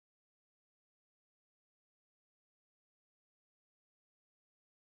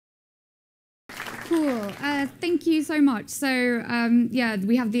Cool. Thank you so much. So, yeah,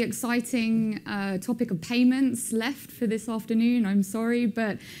 we have the exciting topic of payments left for this afternoon. I'm sorry,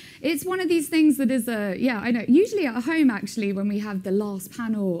 but it's one of these things that is yeah, I know. Usually at home, actually, when we have the last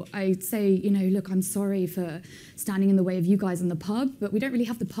panel, I say, you know, look, I'm sorry for standing in the way of you guys in the pub, but we don't really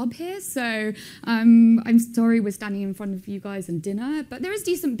have the pub here, so I'm sorry we're standing in front of you guys in dinner, but there is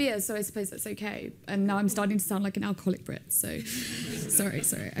decent beer, so I suppose that's okay. And now I'm starting to sound like an alcoholic Brit, so sorry.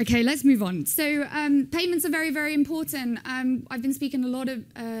 Okay, let's move on. So payments are very, very important. I've been speaking a lot of,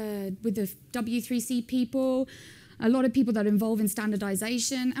 with the W3C people, a lot of people that are involved in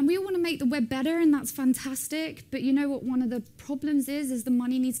standardization, and we all want to make the web better, and that's fantastic. But you know what one of the problems is the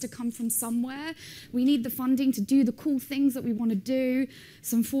money needs to come from somewhere. We need the funding to do the cool things that we want to do.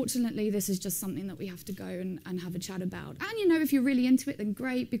 So unfortunately, this is just something that we have to go and have a chat about. And you know, if you're really into it, then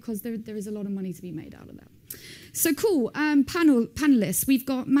great, because there is a lot of money to be made out of that. So cool, panelists. We've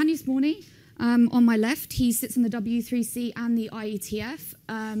got Manu Smorny on my left. He sits in the W3C and the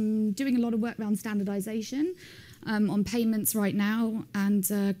IETF, doing a lot of work around standardization. On payments right now, and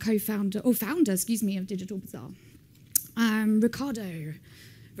founder, excuse me, of Digital Bazaar.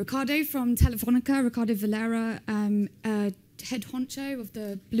 Ricardo from Telefonica, Ricardo Valera, head honcho of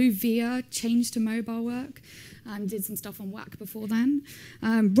the Blue Via change to mobile work, and did some stuff on WAC before then.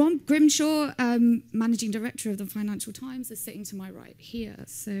 Ron Grimshaw, managing director of the Financial Times, is sitting to my right here.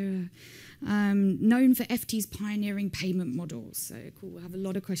 So known for FT's pioneering payment models. So cool, we'll have a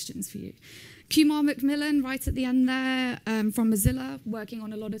lot of questions for you. Kumar McMillan, right at the end there, from Mozilla, working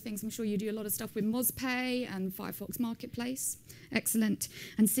on a lot of things. I'm sure you do a lot of stuff with MozPay and Firefox Marketplace. Excellent.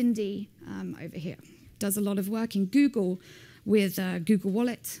 And Cindy over here does a lot of work in Google with Google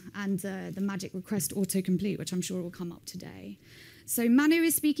Wallet and the magic request autocomplete, which I'm sure will come up today. So Manu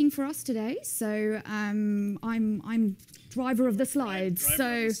is speaking for us today. So I'm driver of the slides. Right,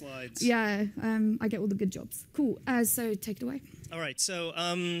 driver of the slides. Yeah, I get all the good jobs. Cool. So take it away. All right. So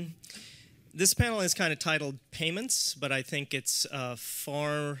this panel is kind of titled Payments, but I think it's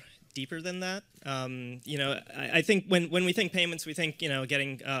far deeper than that. You know, I think when we think payments, we think, you know,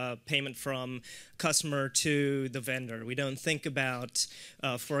 getting payment from customer to the vendor. We don't think about,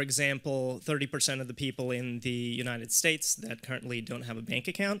 for example, 30% of the people in the United States that currently don't have a bank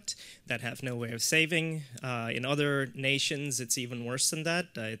account, that have no way of saving. In other nations, it's even worse than that.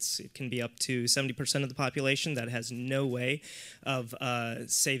 It can be up to 70% of the population that has no way of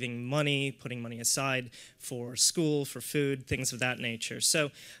saving money, putting money aside for school, for food, things of that nature. So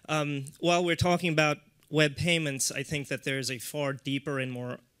while we're talking about web payments, I think that there's a far deeper and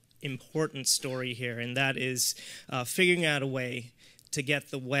more important story here, and that is figuring out a way to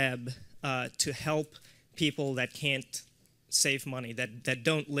get the web to help people that can't save money, that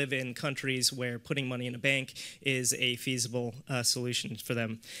don't live in countries where putting money in a bank is a feasible solution for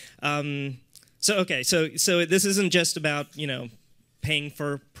them. So this isn't just about, you know, paying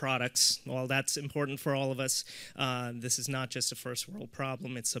for products. Well, that's important for all of us. This is not just a first world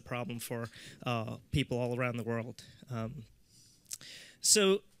problem, it's a problem for people all around the world.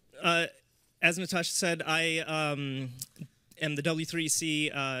 As Natasha said, I am the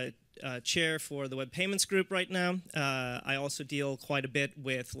W3C chair for the Web Payments Group right now. I also deal quite a bit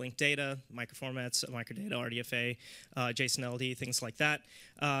with linked data, microformats, microdata, RDFA, JSON-LD, things like that.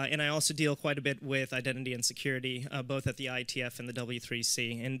 And I also deal quite a bit with identity and security, both at the IETF and the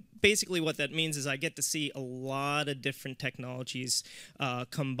W3C. And basically what that means is I get to see a lot of different technologies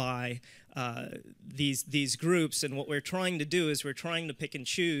come by these groups, and what we're trying to do is we're trying to pick and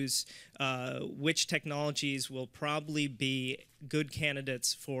choose which technologies will probably be good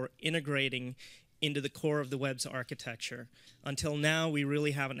candidates for integrating into the core of the web's architecture. Until now, we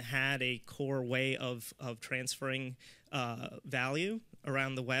really haven't had a core way of transferring value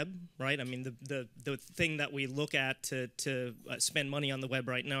around the web, right? I mean, the thing that we look at to spend money on the web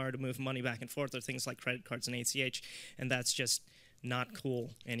right now or to move money back and forth are things like credit cards and ACH, and that's just not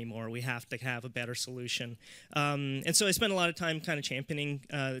cool anymore. We have to have a better solution. And so I spent a lot of time kind of championing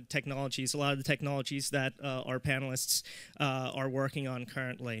technologies, a lot of the technologies that our panelists are working on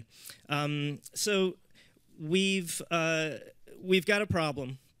currently. So we've got a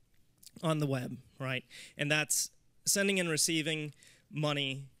problem on the web, right? And that's sending and receiving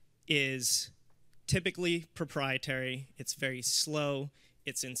money is typically proprietary, it's very slow,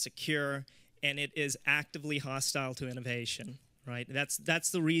 it's insecure, and it is actively hostile to innovation. Right? That's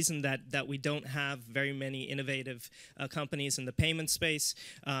the reason that we don't have very many innovative companies in the payment space.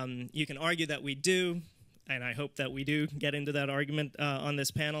 You can argue that we do, and I hope that we do get into that argument on this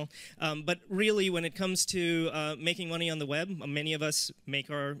panel. But really, when it comes to making money on the web, many of us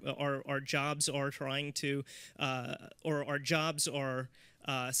make our jobs are trying to, or our jobs are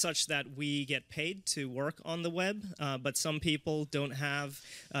such that we get paid to work on the web, but some people don't have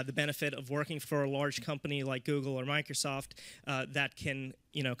the benefit of working for a large company like Google or Microsoft that can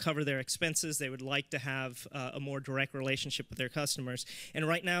cover their expenses. They would like to have a more direct relationship with their customers. And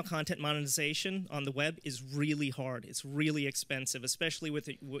right now, content monetization on the web is really hard. It's really expensive, especially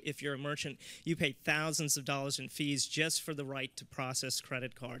if you're a merchant. You pay thousands of dollars in fees just for the right to process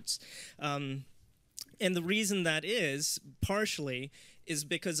credit cards. And the reason that is, partially, is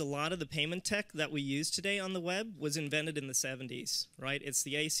because a lot of the payment tech that we use today on the web was invented in the 70s, right? It's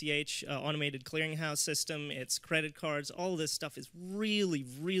the ACH, automated clearinghouse system, it's credit cards. All of this stuff is really,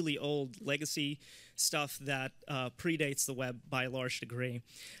 really old legacy stuff that predates the web by a large degree.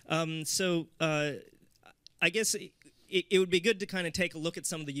 I guess it would be good to kind of take a look at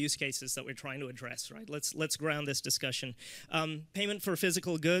some of the use cases that we're trying to address, right? Let's ground this discussion. Payment for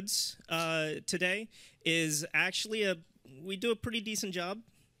physical goods today is actually we do a pretty decent job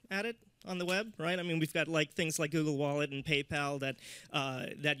at it on the web, right? I mean, we've got things like Google Wallet and PayPal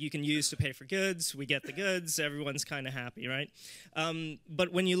that you can use to pay for goods. We get the goods. Everyone's kind of happy, right?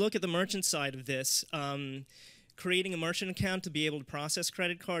 But when you look at the merchant side of this, creating a merchant account to be able to process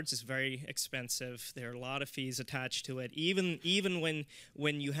credit cards is very expensive. There are a lot of fees attached to it. Even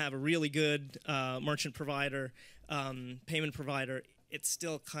when you have a really good merchant provider, payment provider, it's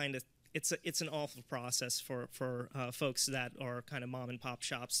still kind of it's an awful process for folks that are kind of mom and pop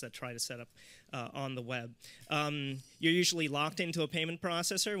shops that try to set up on the web. You're usually locked into a payment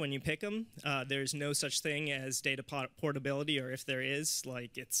processor when you pick them. There's no such thing as data portability, or if there is,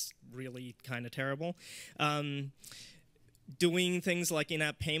 it's really kind of terrible. Doing things like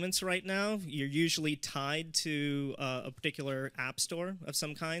in-app payments right now, you're usually tied to a particular app store of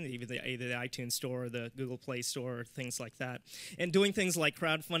some kind, either the iTunes store or the Google Play store, or things like that. And doing things like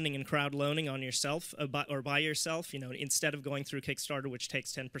crowdfunding and crowd loaning on yourself or by yourself, instead of going through Kickstarter, which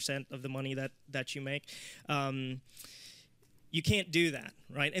takes 10% of the money that you make. You can't do that,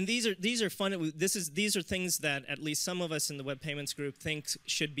 right? And these are fun. These are things that at least some of us in the Web Payments Group think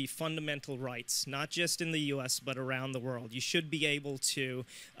should be fundamental rights, not just in the U.S. but around the world. You should be able to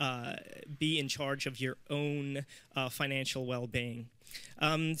be in charge of your own financial well-being.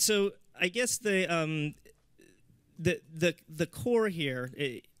 So I guess the core here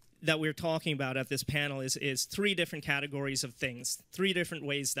that we're talking about at this panel is three different categories of things, three different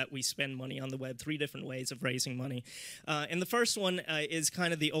ways that we spend money on the web, three different ways of raising money. And the first one is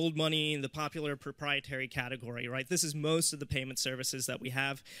kind of the old money, the popular proprietary category, right? This is most of the payment services that we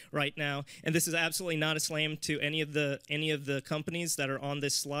have right now, and this is absolutely not a slam to any of the companies that are on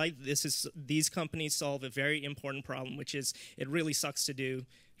this slide. These companies solve a very important problem, which is it really sucks to do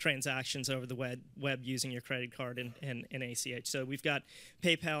transactions over the web using your credit card and ACH. So we've got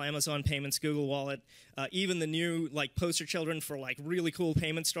PayPal, Amazon Payments, Google Wallet, even the new poster children for really cool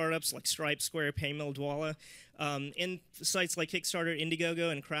payment startups like Stripe, Square, Paymill, Dwolla, and sites like Kickstarter,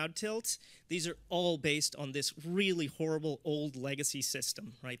 Indiegogo, and CrowdTilt. These are all based on this really horrible old legacy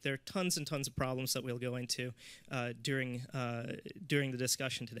system, right? There are tons and tons of problems that we'll go into during the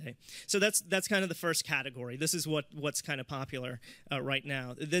discussion today. So that's kind of the first category. This is what's kind of popular right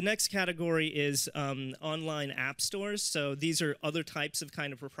now. The next category is online app stores. So these are other types of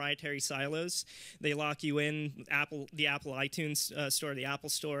kind of proprietary silos. They lock you in. The Apple iTunes store, the Apple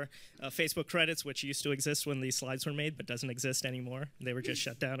Store, Facebook credits, which used to exist when these slides were made, but doesn't exist anymore. They were just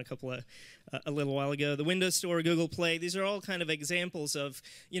shut down a little while ago. The Windows Store, Google Play. These are all kind of examples of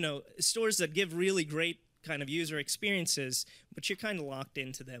stores that give really great kind of user experiences, but you're kind of locked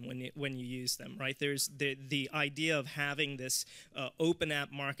into them when you use them, right? There's the idea of having this open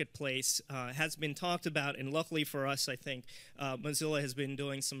app marketplace has been talked about, and luckily for us, I think Mozilla has been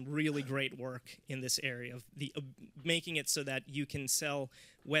doing some really great work in this area of making it so that you can sell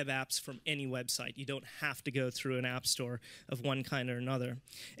web apps from any website. You don't have to go through an app store of one kind or another.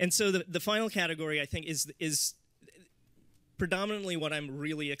 And so the final category, I think, is predominantly what I'm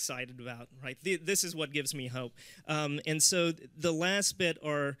really excited about, right? This is what gives me hope. And so the last bit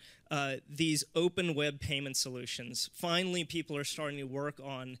are these open web payment solutions. Finally, people are starting to work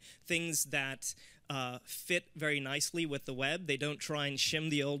on things that fit very nicely with the web. They don't try and shim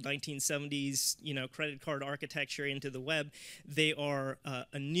the old 1970s, credit card architecture into the web. They are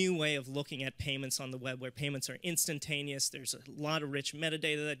a new way of looking at payments on the web, where payments are instantaneous. There's a lot of rich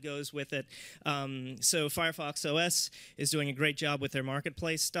metadata that goes with it. So Firefox OS is doing a great job with their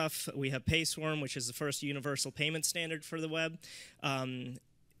marketplace stuff. We have Payswarm, which is the first universal payment standard for the web.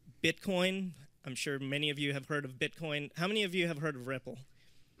 Bitcoin, I'm sure many of you have heard of Bitcoin. How many of you have heard of Ripple?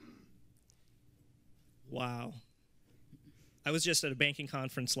 Wow. I was just at a banking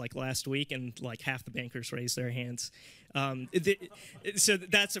conference like last week, and like half the bankers raised their hands. So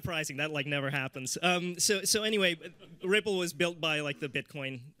that's surprising. That like never happens. So anyway, Ripple was built by like the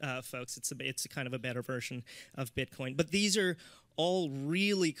Bitcoin folks. It's a kind of a better version of Bitcoin. But these are all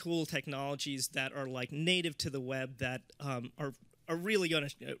really cool technologies that are like native to the web that are really going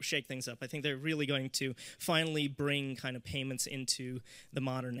to shake things up. I think they're really going to finally bring kind of payments into the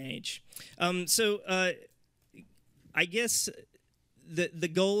modern age. I guess the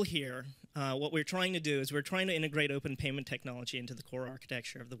goal here, what we're trying to do is we're trying to integrate open payment technology into the core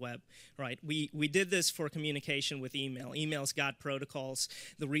architecture of the web, right? We did this for communication with email. Email's got protocols.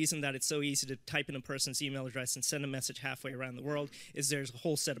 The reason that it's so easy to type in a person's email address and send a message halfway around the world is there's a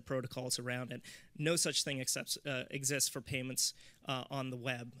whole set of protocols around it. No such thing exists for payments on the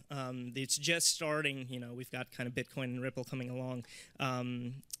web. It's just starting. You know, we've got kind of Bitcoin and Ripple coming along.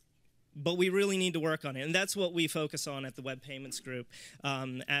 But we really need to work on it, and that's what we focus on at the Web Payments Group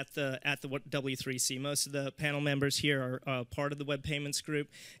at the W3C. Most of the panel members here are part of the Web Payments Group.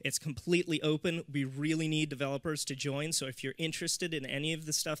 It's completely open. We really need developers to join, so if you're interested in any of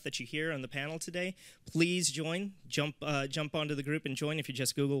the stuff that you hear on the panel today, please join. Jump onto the group and join if you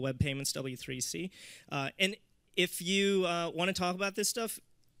just Google Web Payments W3C. And if you want to talk about this stuff,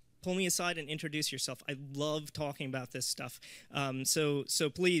 pull me aside and introduce yourself. I love talking about this stuff. So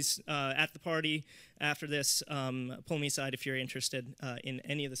please, at the party after this, pull me aside if you're interested in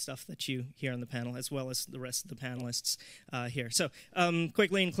any of the stuff that you hear on the panel, as well as the rest of the panelists here. So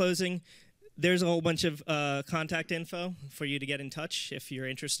quickly in closing, there's a whole bunch of contact info for you to get in touch if you're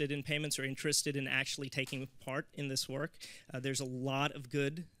interested in payments or interested in actually taking part in this work. There's a lot of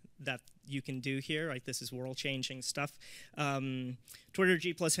good that you can do here. Right? This is world-changing stuff. Twitter,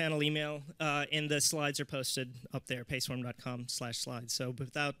 G+ handle, email, and the slides are posted up there, payswarm.com/slides. So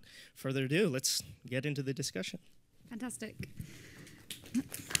without further ado, let's get into the discussion. Fantastic.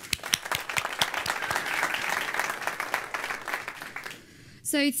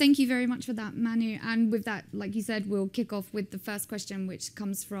 So thank you very much for that, Manu. And with that, like you said, we'll kick off with the first question, which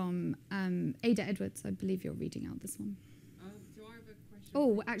comes from Ada Edwards. I believe you're reading out this one. Do I have a question?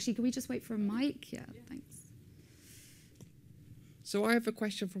 Oh, actually, can we just wait for a mic? Yeah, thanks. So I have a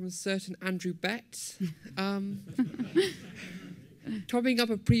question from a certain Andrew Betts. Topping up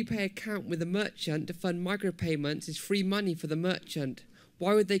a prepay account with a merchant to fund micropayments is free money for the merchant.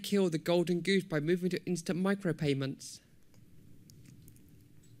 Why would they kill the golden goose by moving to instant micropayments?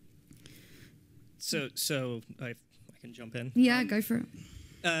 So I can jump in. Yeah, go for it.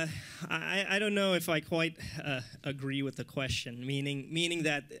 I don't know if I quite agree with the question, meaning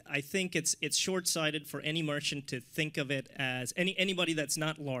that I think it's short-sighted for any merchant to think of it as anybody that's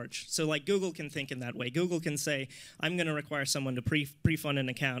not large. So like Google can think in that way. Google can say, I'm going to require someone to pre-fund an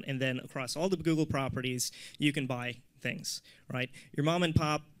account, and then across all the Google properties, you can buy things, right? Your mom and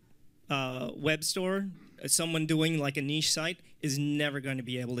pop web store, someone doing like a niche site is never going to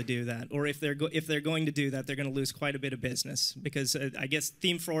be able to do that. Or if they're going to do that, they're going to lose quite a bit of business, because I guess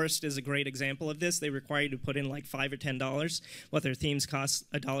Theme Forest is a great example of this. They require you to put in like $5 or $10, what their themes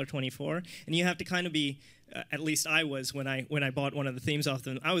cost $1.24, and you have to kind of be. At least I was when I bought one of the themes off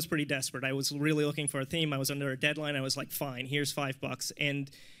them. I was pretty desperate. I was really looking for a theme. I was under a deadline. I was like, fine, here's $5, and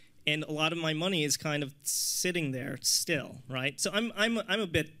a lot of my money is kind of sitting there still, right? So I'm a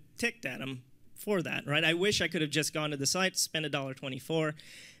bit ticked at them for that, right? I wish I could have just gone to the site, spent $1.24,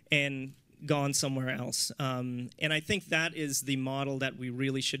 and gone somewhere else. And I think that is the model that we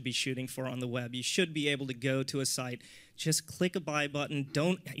really should be shooting for on the web. You should be able to go to a site, just click a buy button.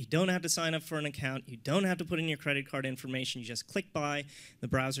 You don't have to sign up for an account. You don't have to put in your credit card information. You just click buy. The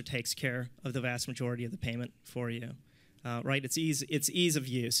browser takes care of the vast majority of the payment for you. Right, it's ease of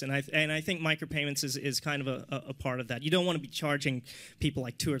use, and I think micropayments is kind of a part of that. You don't want to be charging people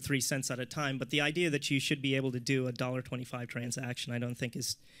like 2 or 3 cents at a time, but the idea that you should be able to do a $1.25 transaction, I don't think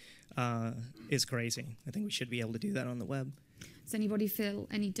is crazy. I think we should be able to do that on the web. Does anybody feel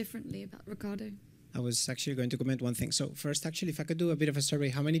any differently about Ricardo? I was actually going to comment one thing. So first, actually, if I could do a bit of a survey,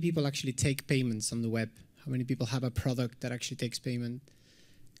 how many people actually take payments on the web? How many people have a product that actually takes payment?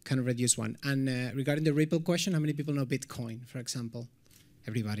 Kind of reduce one. And regarding the Ripple question, how many people know Bitcoin, for example?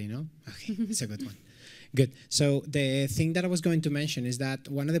 Everybody know? Okay, it's a good one. Good. So the thing that I was going to mention is that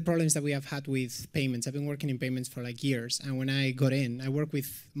one of the problems that we have had with payments, I've been working in payments for like years, and when I got in, I work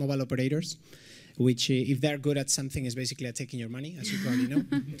with mobile operators, which if they're good at something is basically at taking your money, as you probably know.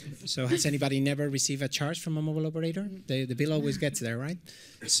 So has anybody never received a charge from a mobile operator? The bill always gets there, right?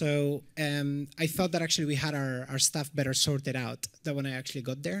 So I thought that actually we had our stuff better sorted out than when I actually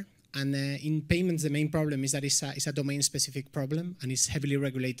got there. And in payments, the main problem is that it's a domain-specific problem, and it's heavily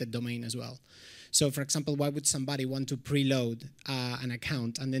regulated domain as well. So for example, why would somebody want to preload an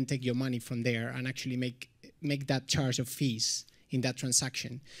account and then take your money from there and actually make that charge of fees in that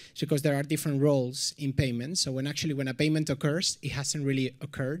transaction? It's because there are different roles in payments. So when a payment occurs, it hasn't really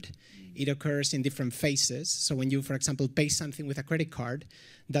occurred. It occurs in different phases. So when you, for example, pay something with a credit card,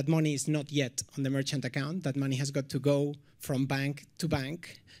 that money is not yet on the merchant account. That money has got to go from bank to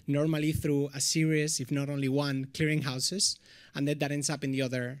bank, normally through a series, if not only one, clearinghouses, and then that ends up in the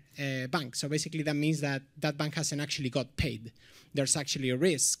other bank. So basically that means that that bank hasn't actually got paid. There's actually a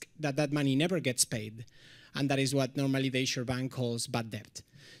risk that that money never gets paid, and that is what normally the issuer bank calls bad debt.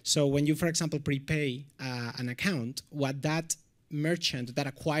 So when you, for example, prepay an account, what that merchant,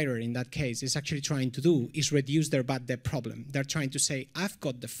 that acquirer in that case, is actually trying to do is reduce their bad debt problem. They're trying to say, I've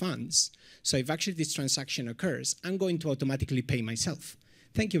got the funds, so if actually this transaction occurs, I'm going to automatically pay myself.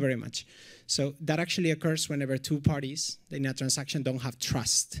 Thank you very much. So that actually occurs whenever two parties in a transaction don't have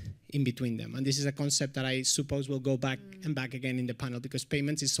trust in between them. And this is a concept that I suppose will go back and back again in the panel, because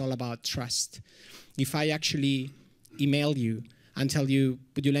payments is all about trust. If I actually email you and tell you,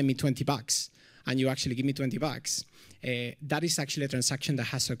 would you lend me 20 bucks? And you actually give me 20 bucks, that is actually a transaction that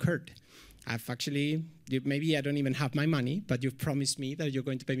has occurred. I've actually, maybe I don't even have my money, but you've promised me that you're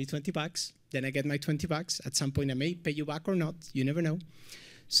going to pay me 20 bucks. Then I get my 20 bucks. At some point, I may pay you back or not. You never know.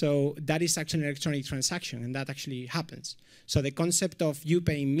 So that is actually an electronic transaction, and that actually happens. So the concept of you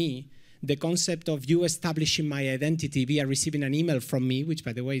paying me, the concept of you establishing my identity via receiving an email from me, which,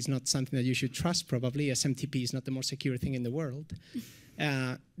 by the way, is not something that you should trust, probably. SMTP is not the most secure thing in the world.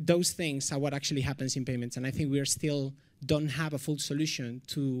 Those things are what actually happens in payments, and I think we still don't have a full solution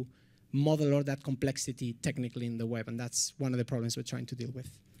to model all that complexity technically in the web, and that's one of the problems we're trying to deal with.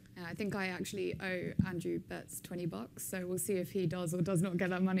 I think I actually owe Andrew Betts 20 bucks, so we'll see if he does or does not get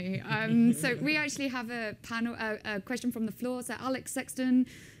that money. So we actually have a panel, a question from the floor. So Alex Sexton,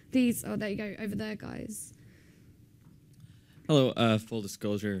 please. Oh, there you go, over there, guys. Hello, full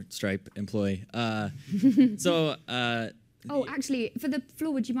disclosure, Stripe employee. Oh, actually, for the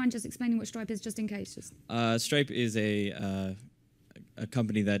floor, would you mind just explaining what Stripe is, just in case? Stripe is a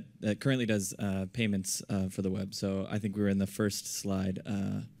company that currently does payments for the web. So I think we were in the first slide,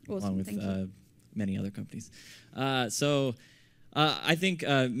 along with many other companies. I think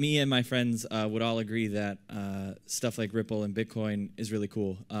me and my friends would all agree that stuff like Ripple and Bitcoin is really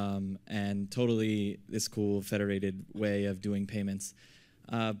cool, and totally this cool federated way of doing payments.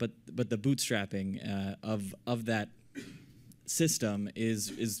 But the bootstrapping of that system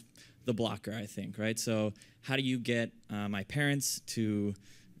is the blocker, I think, right? So how do you get my parents to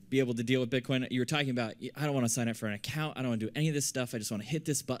be able to deal with Bitcoin? You were talking about, I don't want to sign up for an account. I don't want to do any of this stuff. I just want to hit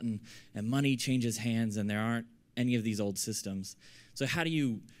this button and money changes hands, and there aren't any of these old systems. So how do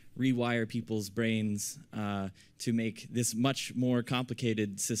you rewire people's brains to make this much more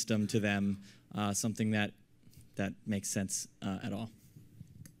complicated system to them something that makes sense at all?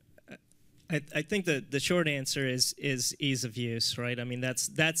 I think the short answer is ease of use, right? I mean,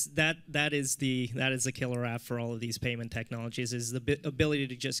 that is the killer app for all of these payment technologies, is the ability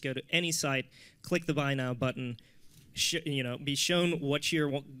to just go to any site, click the buy now button, be shown what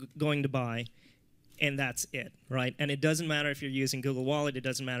you're going to buy, and that's it, right? And it doesn't matter if you're using Google Wallet, it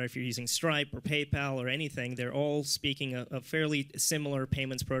doesn't matter if you're using Stripe or PayPal or anything. They're all speaking a fairly similar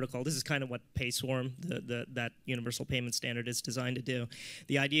payments protocol. This is kind of what Payswarm, that universal payment standard, is designed to do.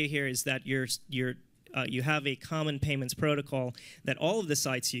 The idea here is that you have a common payments protocol that all of the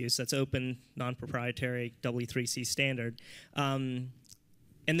sites use, that's open, non-proprietary, W3C standard.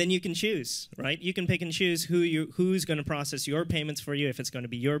 And then you can choose, right? You can pick and choose who's going to process your payments for you, if it's going to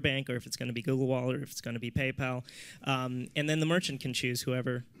be your bank or if it's going to be Google Wallet or if it's going to be PayPal. And then the merchant can choose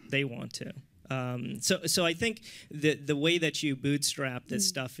whoever they want to. So I think the way that you bootstrap this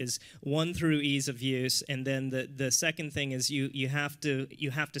stuff is, one, through ease of use, and then the second thing is you have to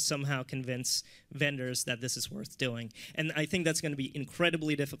somehow convince vendors that this is worth doing. And I think that's going to be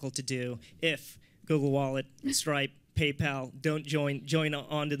incredibly difficult to do if Google Wallet, Stripe, PayPal don't join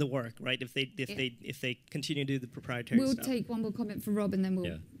onto the work, right? If they continue to do the proprietary stuff. We'll take one more comment from Rob, and then we'll.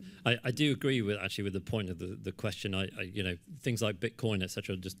 Yeah, I do agree with the point of the question. Things like Bitcoin,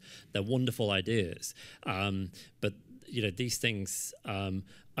 etc. They're wonderful ideas, but these things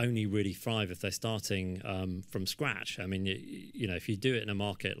only really thrive if they're starting from scratch. I mean, if you do it in a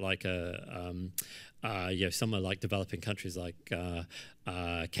market like somewhere like developing countries like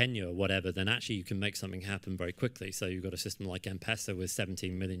Kenya or whatever, then actually you can make something happen very quickly. So you've got a system like M-Pesa with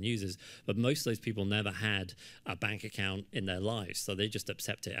 17 million users, but most of those people never had a bank account in their lives, so they just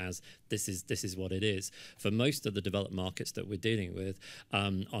accept it as this is what it is. For most of the developed markets that we're dealing with,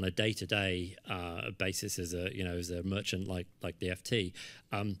 on a day-to-day basis, as a merchant like the FT,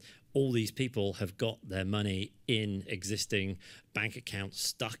 all these people have got their money in existing bank accounts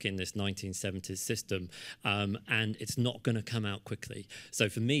stuck in this 1970s system, and it's not going to come out quickly. So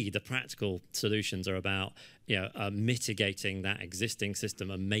for me, the practical solutions are about mitigating that existing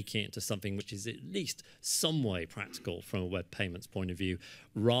system and making it into something which is at least some way practical from a web payments point of view,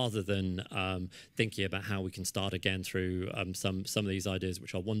 rather than thinking about how we can start again through some of these ideas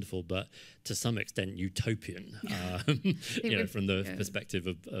which are wonderful, but to some extent utopian, from the perspective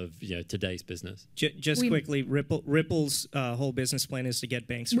of today's business. Just quickly, Ripple's whole business plan is to get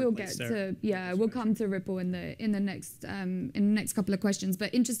banks. We'll come to Ripple in the next couple of questions.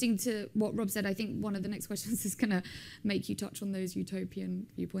 But interesting to what Rob said, I think one of the next questions is going to make you touch on those utopian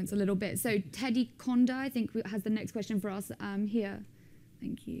viewpoints a little bit. So Teddy Conda, I think, has the next question for us here.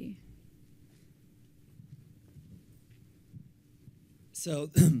 Thank you. So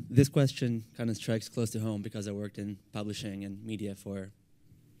this question kind of strikes close to home because I worked in publishing and media for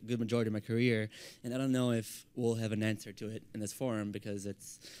a good majority of my career, and I don't know if we'll have an answer to it in this forum because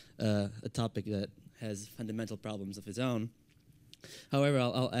it's a topic that has fundamental problems of its own. However,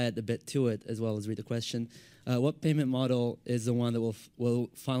 I'll add a bit to it as well as read the question. What payment model is the one that will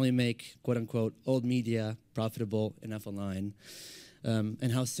finally make, quote unquote, old media profitable enough online?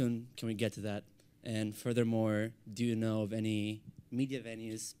 And how soon can we get to that? And furthermore, do you know of any media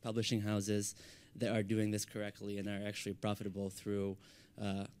venues, publishing houses that are doing this correctly and are actually profitable through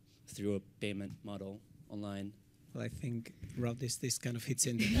a payment model online? Well, I think, Rob, this kind of hits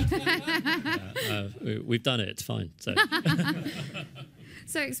in. We've done it. It's fine. So.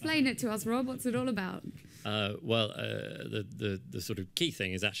 So explain it to us, Rob. What's it all about? The sort of key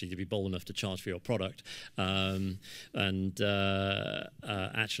thing is actually to be bold enough to charge for your product, actually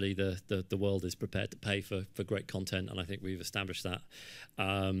the world is prepared to pay for great content, and I think we've established that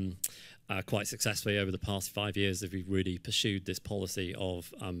quite successfully over the past 5 years. If we've really pursued this policy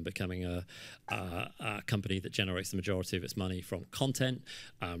of becoming a company that generates the majority of its money from content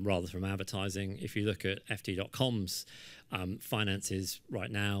rather than from advertising. If you look at FT.com's finances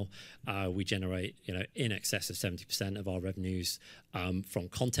right now, we generate in excess of 70% of our revenues from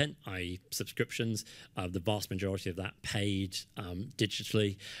content, i.e. subscriptions. The vast majority of that paid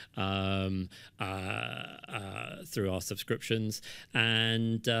digitally through our subscriptions,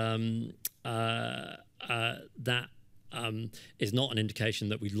 and that is not an indication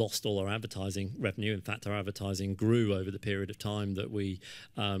that we lost all our advertising revenue. In fact, our advertising grew over the period of time that we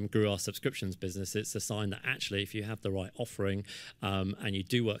grew our subscriptions business. It's a sign that actually, if you have the right offering and you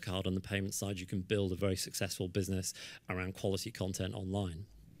do work hard on the payment side, you can build a very successful business around quality content online.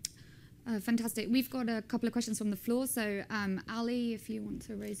 Fantastic. We've got a couple of questions from the floor. So Ali, if you want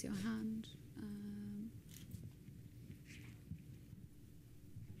to raise your hand.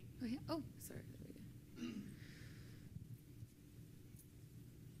 Oh, sorry.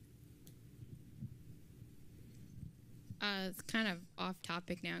 It's kind of off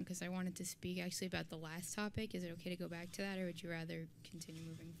topic now because I wanted to speak actually about the last topic. Is it okay to go back to that, or would you rather continue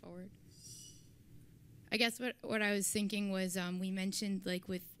moving forward? I guess what I was thinking was we mentioned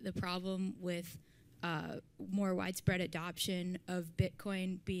with the problem with more widespread adoption of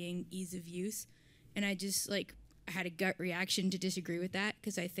Bitcoin being ease of use, and I just I had a gut reaction to disagree with that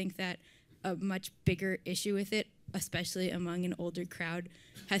because I think that a much bigger issue with it, especially among an older crowd,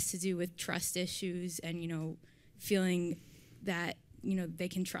 has to do with trust issues and feeling that they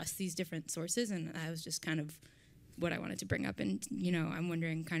can trust these different sources, and that was just kind of what I wanted to bring up. And I'm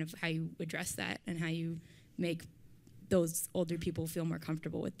wondering kind of how you address that and how you make those older people feel more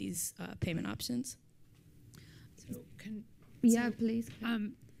comfortable with these payment options. Please.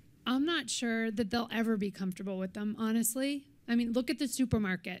 I'm not sure that they'll ever be comfortable with them, honestly. I mean, look at the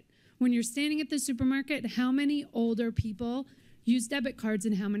supermarket. When you're standing at the supermarket, how many older people use debit cards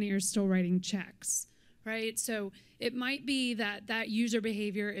and how many are still writing checks? Right? So it might be that user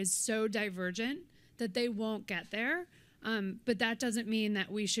behavior is so divergent that they won't get there, but that doesn't mean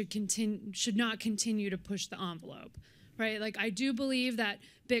that we should not continue to push the envelope, right? I do believe that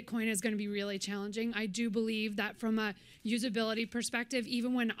Bitcoin is going to be really challenging. I do believe that from a usability perspective,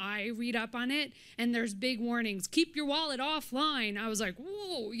 even when I read up on it and there's big warnings, keep your wallet offline, I was like,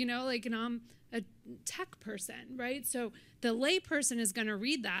 whoa, and I'm a tech person, right? So the lay person is going to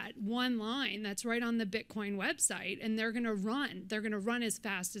read that one line that's right on the Bitcoin website, and they're going to run as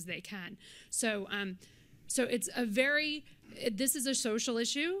fast as they can. So it's this is a social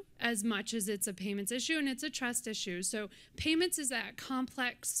issue as much as it's a payments issue, and it's a trust issue. So payments is that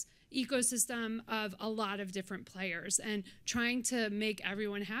complex ecosystem of a lot of different players, and trying to make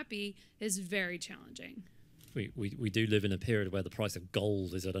everyone happy is very challenging. We do live in a period where the price of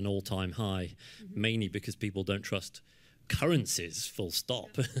gold is at an all-time high, mainly because people don't trust currencies, full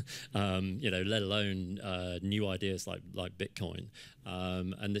stop. Let alone new ideas like Bitcoin.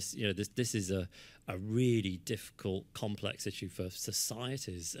 And this is a really difficult, complex issue for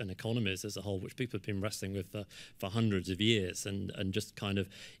societies and economies as a whole, which people have been wrestling with for hundreds of years. And just kind of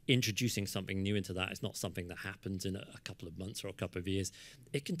introducing something new into that is not something that happens in a couple of months or a couple of years.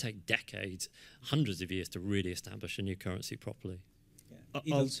 It can take decades, hundreds of years to really establish a new currency properly.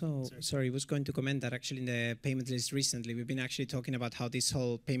 It also, sorry, I was going to comment that actually in the payment list recently, we've been actually talking about how this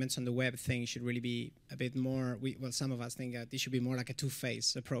whole payments on the web thing should really be a bit more, well, some of us think that this should be more like a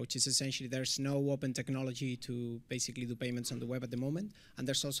two-phase approach. It's essentially there's no open technology to basically do payments on the web at the moment, and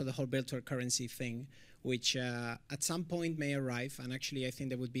there's also the whole virtual currency thing, which at some point may arrive, and actually I think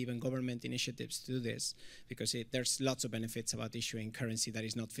there would be even government initiatives to do this, because there's lots of benefits about issuing currency that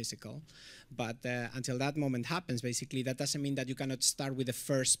is not physical. But until that moment happens, basically, that doesn't mean that you cannot start with the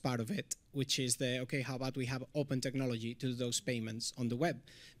first part of it, which is okay, how about we have open technology to do those payments on the web?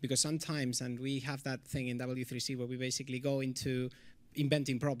 Because sometimes, and we have that thing in W3C where we basically go into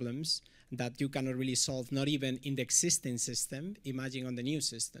inventing problems that you cannot really solve, not even in the existing system, imagine on the new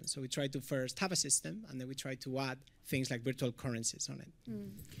system. So we try to first have a system, and then we try to add things like virtual currencies on it.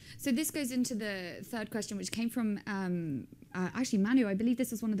 So this goes into the third question, which came from, actually, Manu, I believe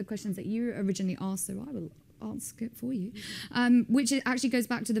this was one of the questions that you originally asked, so I will ask it for you, which actually goes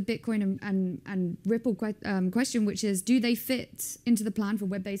back to the Bitcoin and Ripple question, which is, do they fit into the plan for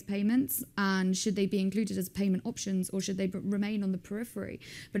web-based payments, and should they be included as payment options, or should they remain on the periphery?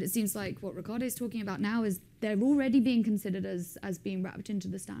 But it seems like what Ricardo is talking about now is they're already being considered as being wrapped into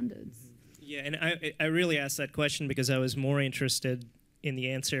the standards. Yeah, and I really asked that question because I was more interested in the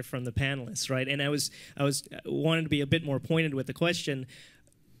answer from the panelists, right? And I wanted to be a bit more pointed with the question: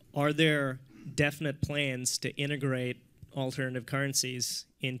 are there definite plans to integrate alternative currencies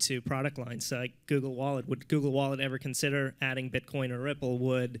into product lines? So like Google Wallet, would Google Wallet ever consider adding Bitcoin or Ripple?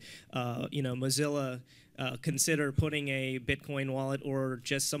 Would Mozilla consider putting a Bitcoin wallet or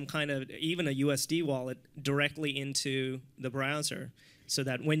just some kind of even a USD wallet directly into the browser, so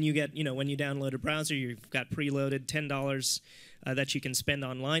that when you get when you download a browser, you've got preloaded $10 that you can spend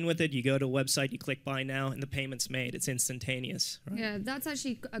online with it. You go to a website, you click buy now, and the payment's made. It's instantaneous. Right? Yeah, that's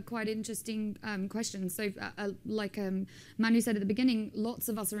actually a quite interesting question. So, like Manu said at the beginning, lots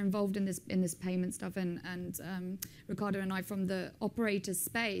of us are involved in this payment stuff, and Ricardo and I from the operator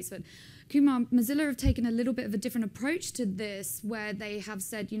space. But Kumar, Mozilla have taken a little bit of a different approach to this, where they have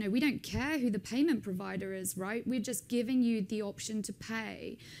said, we don't care who the payment provider is, right? We're just giving you the option to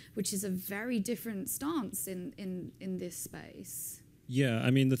pay, which is a very different stance in this space. Yeah, I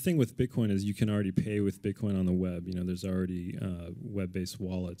mean, the thing with Bitcoin is you can already pay with Bitcoin on the web. There's already web-based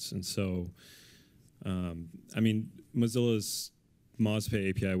wallets. And so, I mean, Mozilla's MozPay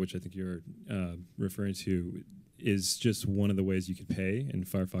API, which I think you're referring to, is just one of the ways you could pay in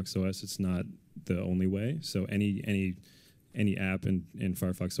Firefox OS. It's not the only way. So any app in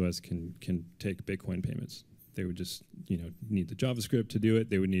Firefox OS can take Bitcoin payments. They would just need the JavaScript to do it.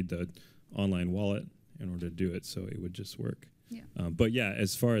 They would need the online wallet in order to do it. So it would just work. Yeah. But yeah,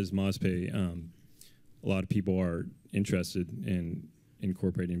 as far as MozPay, a lot of people are interested in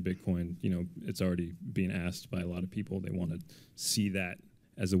incorporating Bitcoin. It's already being asked by a lot of people. They want to see that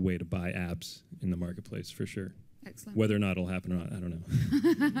as a way to buy apps in the marketplace for sure. Excellent. Whether or not it'll happen or not, I don't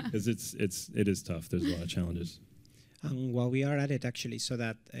know. Because it is tough. There's a lot of challenges. While we are at it, actually, so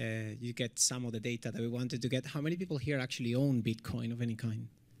that you get some of the data that we wanted to get, how many people here actually own Bitcoin of any kind?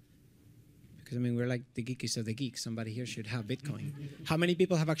 Because, I mean, we're like the geekiest of the geeks. Somebody here should have Bitcoin. How many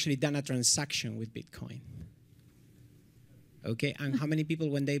people have actually done a transaction with Bitcoin? Okay, and how many people,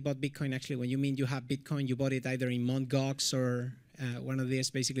 when they bought Bitcoin, actually, when you mean you have Bitcoin, you bought it either in Mt. Gox or one of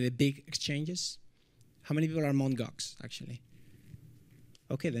these, basically the big exchanges? How many people are Mt. Gox, actually?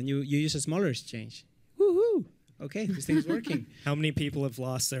 Okay, then you use a smaller exchange. Woohoo! Okay, this thing is working. How many people have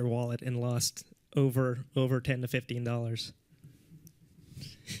lost their wallet and lost over $10 to $15?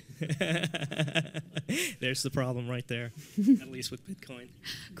 There's the problem right there, at least with Bitcoin.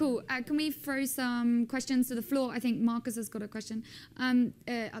 Cool. Can we throw some questions to the floor? I think Marcus has got a question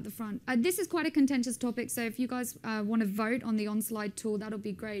at the front. This is quite a contentious topic, so if you guys want to vote on the on-slide tool, that'll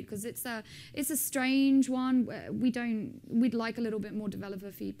be great, because it's a strange one. We'd like a little bit more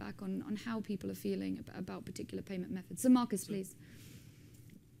developer feedback on how people are feeling about particular payment methods. So Marcus, please.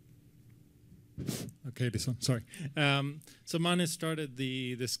 Okay, this one, sorry. So Manu started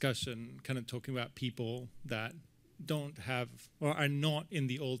the discussion kind of talking about people that don't have or are not in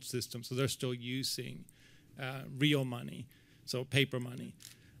the old system, so they're still using real money, so paper money.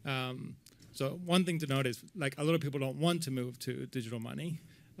 So one thing to note is, like, a lot of people don't want to move to digital money,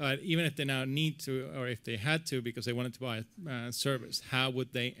 even if they now need to, or if they had to because they wanted to buy a service, how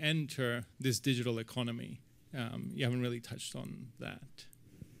would they enter this digital economy? You haven't really touched on that.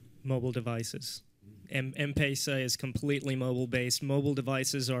 Mobile devices. M-Pesa is completely mobile-based. Mobile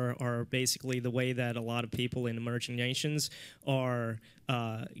devices are basically the way that a lot of people in emerging nations are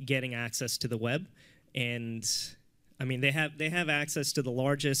getting access to the web. And I mean, they have access to the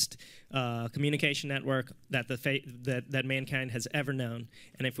largest communication network that that mankind has ever known.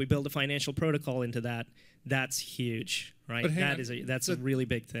 And if we build a financial protocol into that, that's huge, right? That's a really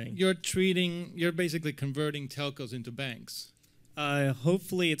big thing. You're basically converting telcos into banks.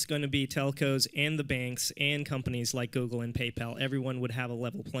 Hopefully it's going to be telcos and the banks and companies like Google and PayPal. Everyone would have a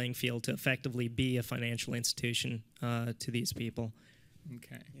level playing field to effectively be a financial institution to these people.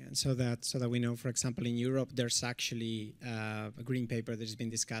 Okay. Yeah, and so that we know, for example, in Europe, there's actually a green paper that has been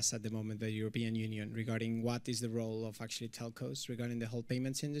discussed at the moment by the European Union regarding what is the role of actually telcos regarding the whole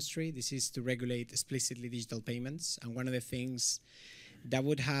payments industry. This is to regulate explicitly digital payments, and one of the things that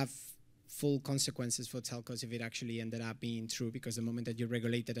would have full consequences for telcos if it actually ended up being true, because the moment that you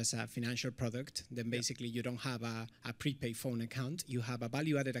regulate it as a financial product, then basically you don't have a prepaid phone account. You have a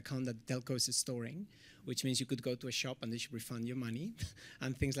value-added account that the telco is storing, which means you could go to a shop and they should refund your money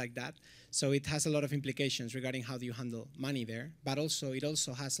and things like that. So it has a lot of implications regarding how do you handle money there, but also it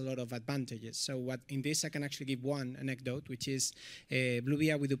also has a lot of advantages. So what in this I can actually give one anecdote, which is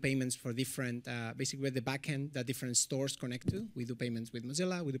Bluevia, we do payments for different, basically we're the backend that different stores connect to. We do payments with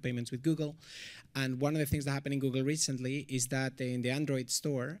Mozilla, we do payments with Google. And one of the things that happened in Google recently is that in the Android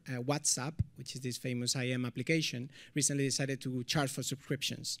store, WhatsApp, which is this famous IM application, recently decided to charge for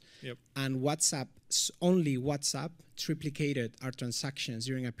subscriptions. Yep. And only WhatsApp triplicated our transactions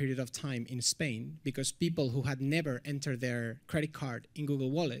during a period of time in Spain because people who had never entered their credit card in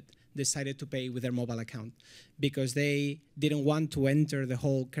Google Wallet decided to pay with their mobile account because they didn't want to enter the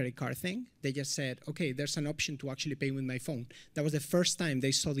whole credit card thing. They just said, okay, there's an option to actually pay with my phone. That was the first time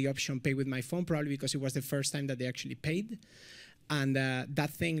they saw the option pay with my phone, probably because it was the first time that they actually paid. And that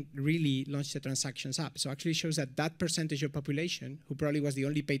thing really launched the transactions up. So actually shows that that percentage of population, who probably was the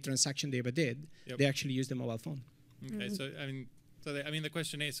only paid transaction they ever did, Yep. they actually used the mobile phone. Okay, so I mean, the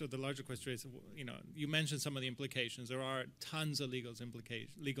question is, so the larger question is, you know, you mentioned some of the implications. There are tons of legal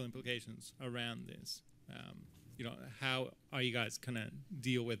implications around this. You know, how are you guys going to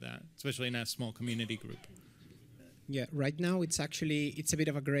deal with that, especially in a small community group? Yeah, right now it's a bit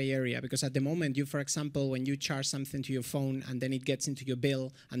of a gray area because at the moment you, for example, when you charge something to your phone and then it gets into your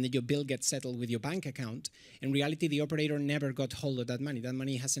bill and then your bill gets settled with your bank account, in reality the operator never got hold of that money. That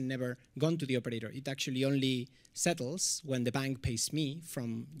money hasn't never gone to the operator. It actually only settles when the bank pays me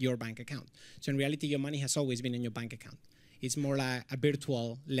from your bank account. So in reality your money has always been in your bank account. It's more like a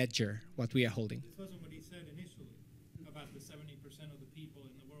virtual ledger, what we are holding. This wasn't what he said initially about the 70% of the people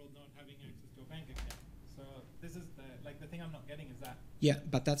in the world not having access to a bank account. So this is the thing I'm not getting is that. Yeah,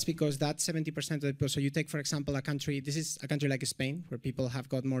 but that's because that 70% of the people, so you take, for example, a country, this is a country like Spain, where people have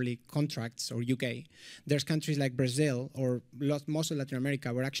got more contracts, or UK. There's countries like Brazil, or most of Latin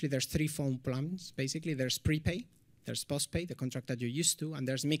America, where actually there's 3 phone plans. Basically, there's prepay, there's postpay, the contract that you're used to, and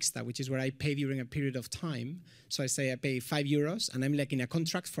there's mixta, which is where I pay during a period of time. So I say I pay €5, and I'm like in a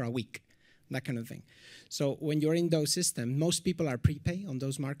contract for a week. That kind of thing. So when you're in those systems, most people are prepay on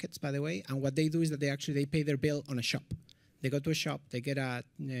those markets, by the way, and what they do is that they pay their bill on a shop. They go to a shop, they get a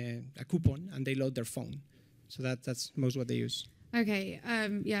coupon, and they load their phone. So that's most what they use. Okay,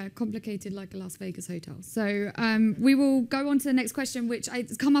 yeah, complicated like a Las Vegas hotel. So we will go on to the next question, which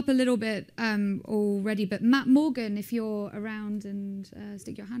it's come up a little bit already, but Matt Morgan, if you're around and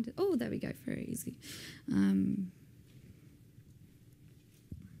stick your hand in. Oh, there we go, very easy.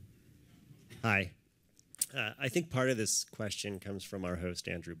 Hi. I think part of this question comes from our host,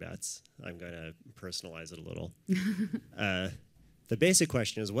 Andrew Betts. I'm going to personalize it a little. The basic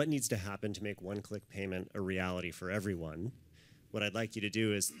question is, what needs to happen to make one-click payment a reality for everyone? What I'd like you to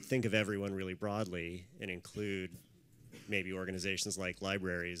do is think of everyone really broadly and include maybe organizations like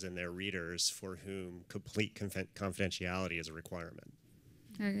libraries and their readers for whom complete confidentiality is a requirement.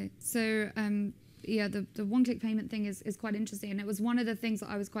 Okay, so yeah, the one-click payment thing is quite interesting, and it was one of the things that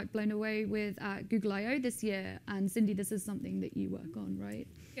I was quite blown away with at Google I/O this year. And Cindy, this is something that you work on, right?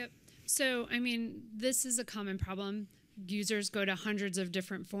 Yep. So, I mean, this is a common problem. Users go to hundreds of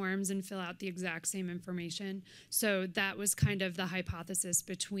different forms and fill out the exact same information. So that was kind of the hypothesis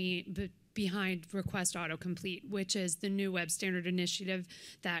behind Request Autocomplete, which is the new web standard initiative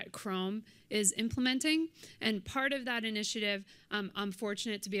that Chrome is implementing. And part of that initiative, I'm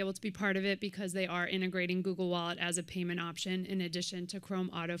fortunate to be able to be part of it because they are integrating Google Wallet as a payment option in addition to Chrome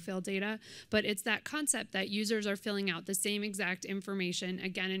autofill data. But it's that concept that users are filling out the same exact information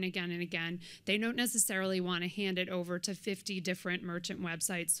again and again and again. They don't necessarily want to hand it over to 50 different merchant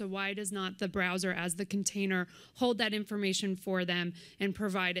websites. So why does not the browser as the container hold that information for them and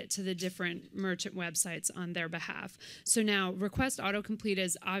provide it to the different merchant websites on their behalf? So now Request Autocomplete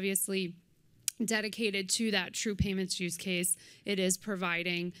is obviously dedicated to that true payments use case. It is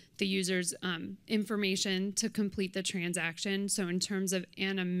providing the user's information to complete the transaction. So in terms of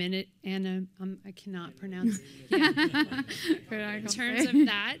I cannot pronounce. Yeah. In terms of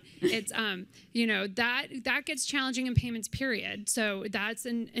that, it's you know, that gets challenging in payments period. So that's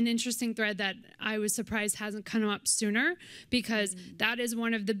an interesting thread that I was surprised hasn't come up sooner, because that is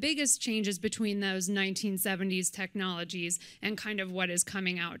one of the biggest changes between those 1970s technologies and kind of what is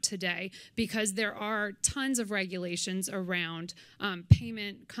coming out today, because there are tons of regulations around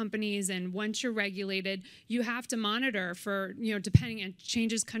payment companies, and once you're regulated, you have to monitor for, you know, depending, it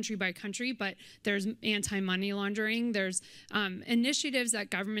changes country by country, but there's anti-money laundering, there's initiatives that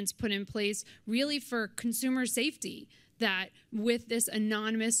governments put in place really for consumer safety, that with this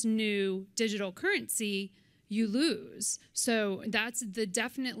anonymous new digital currency, you lose. So that's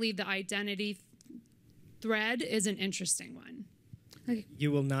definitely the identity thread is an interesting one.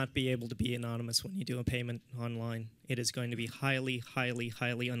 You will not be able to be anonymous when you do a payment online. It is going to be highly, highly,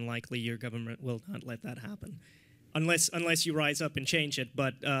 highly unlikely your government will not let that happen. Unless you rise up and change it,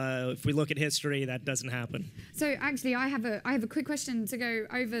 but if we look at history, that doesn't happen. So actually, I have a quick question to go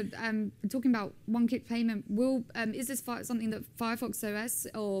over. Talking about one-click payment, is this something that Firefox OS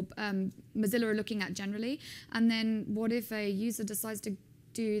or Mozilla are looking at generally? And then what if a user decides to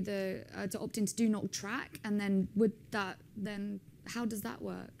do to opt into Do Not Track, and then would that then? How does that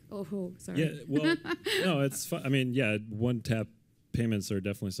work? Oh, sorry. Yeah, well, no, it's fun. I mean, yeah, one-tap payments are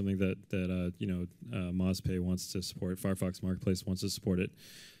definitely something that you know, MozPay wants to support. Firefox Marketplace wants to support it.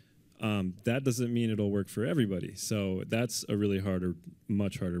 That doesn't mean it'll work for everybody. So that's a really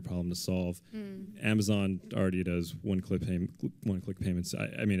much harder problem to solve. Amazon already does one-click payments.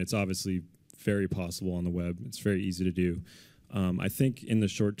 I mean, it's obviously very possible on the web. It's very easy to do. I think in the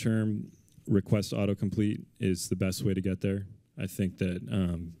short term, Request Autocomplete is the best way to get there. I think that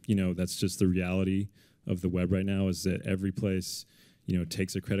you know, that's just the reality of the web right now, is that every place, you know,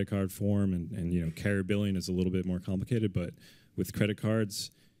 takes a credit card form, and you know, carrier billing is a little bit more complicated, but with credit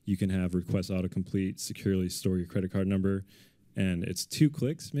cards, you can have Request Autocomplete securely store your credit card number, and it's 2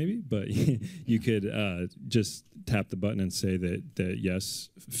 clicks maybe, but you could just tap the button and say that yes,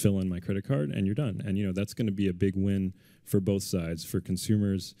 fill in my credit card, and you're done. And you know, that's going to be a big win for both sides, for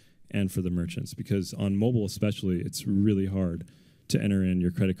consumers and for the merchants, because on mobile especially, it's really hard to enter in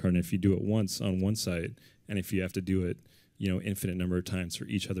your credit card. And if you do it once on one site, and if you have to do it, you know, infinite number of times for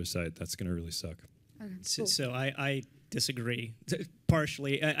each other site, that's going to really suck. Okay, So I disagree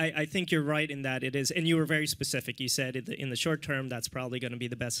partially. I think you're right in that it is, and you were very specific. You said in the short term, that's probably going to be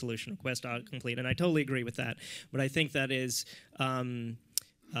the best solution, Request Autocomplete, and I totally agree with that. But I think that is,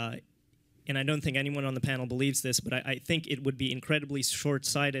 and I don't think anyone on the panel believes this, but I think it would be incredibly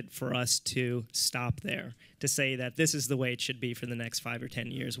short-sighted for us to stop there, to say that this is the way it should be for the next 5 or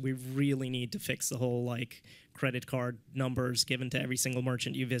 10 years. We really need to fix the whole, like, credit card numbers given to every single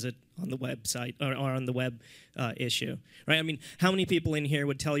merchant you visit on the website or on the web issue, right? I mean, how many people in here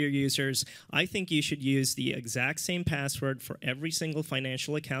would tell your users, I think you should use the exact same password for every single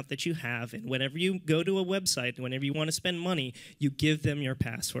financial account that you have, and whenever you go to a website, whenever you want to spend money, you give them your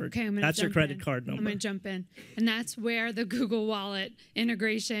password. Okay, that's your credit card number. I'm going to jump in. And that's where the Google Wallet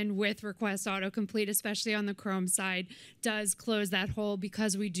integration with Request Autocomplete, especially on the Chrome side, does close that hole,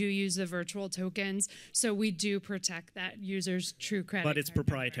 because we do use the virtual tokens. So we do protect that user's true credit. But it's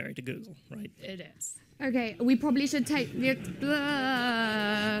proprietary to Google, right? It is. Okay, we probably should take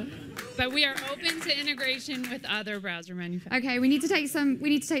the. But we are open to integration with other browser manufacturers. Okay, we need to take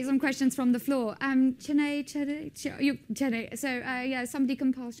some questions from the floor. Chene. So yeah, somebody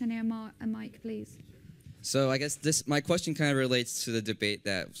can pass Chene a mic, please. So I guess my question kind of relates to the debate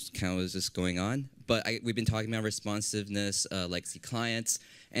that kind of was just going on. But we've been talking about responsiveness, legacy clients,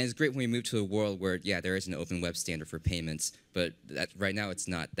 and it's great when we move to a world where, yeah, there is an open web standard for payments, but right now it's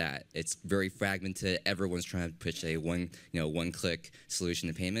not that. It's very fragmented. Everyone's trying to push a one-click solution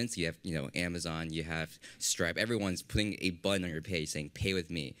to payments. You have, you know, Amazon, you have Stripe. Everyone's putting a button on your page saying "Pay with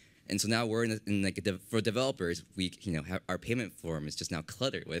me." And so now we're for developers, our payment form is just now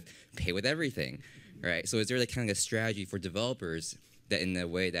cluttered with "Pay with everything." Right, so is there kind of a strategy for developers that in a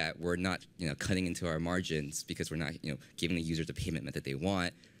way that we're not, cutting into our margins because we're not, giving the users the payment method they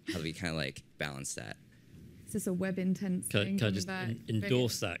want? How do we kind of like balance that? Is this a web intense thing? Can I just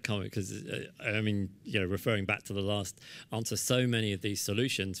endorse that comment? Because, I mean, referring back to the last answer, so many of these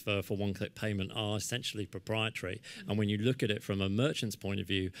solutions for one-click payment are essentially proprietary. And when you look at it from a merchant's point of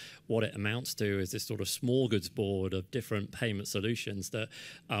view, what it amounts to is this sort of smorgasbord of different payment solutions that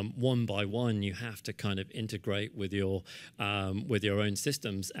one by one you have to kind of integrate with your own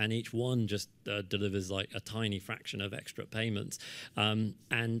systems, and each one just delivers like a tiny fraction of extra payments. And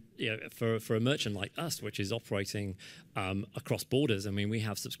for a merchant like us, which is operating across borders. I mean, we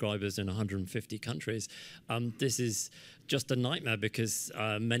have subscribers in 150 countries. This is just a nightmare because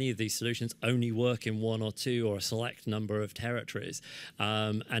many of these solutions only work in one or two or a select number of territories,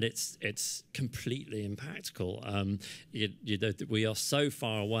 and it's completely impractical. We are so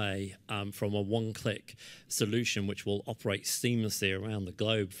far away from a one-click solution which will operate seamlessly around the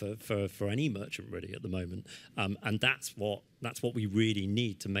globe for any merchant really at the moment, and that's what we really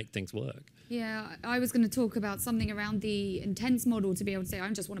need to make things work. Yeah, I was going to talk about something around the intense model to be able to say, I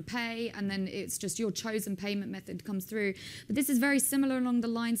just want to pay, and then it's just your chosen payment method comes through. But this is very similar along the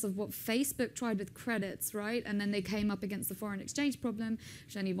lines of what Facebook tried with credits, right? And then they came up against the foreign exchange problem,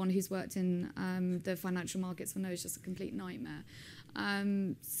 which anyone who's worked in the financial markets will know is just a complete nightmare.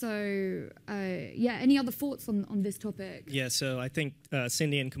 Yeah, any other thoughts on this topic? Yeah, so I think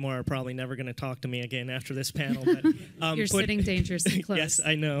Cindy and Kumar are probably never going to talk to me again after this panel. But, You're sitting dangerously close. Yes,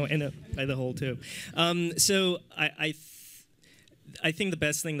 I know, and by the hole too. So I think the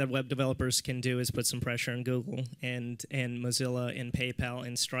best thing that web developers can do is put some pressure on Google and Mozilla and PayPal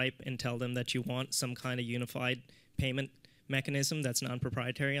and Stripe and tell them that you want some kind of unified payment mechanism that's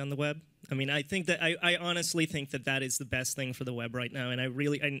non-proprietary on the web. I mean, I think that I honestly think that that is the best thing for the web right now, and I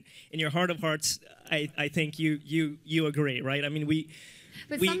really, in your heart of hearts, I think you agree, right? I mean,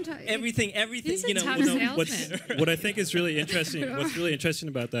 everything, what I think is really interesting. What's really interesting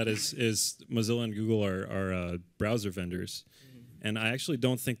about that is Mozilla and Google are browser vendors, and I actually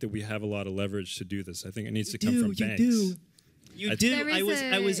don't think that we have a lot of leverage to do this. I think it needs to come from banks. You do. I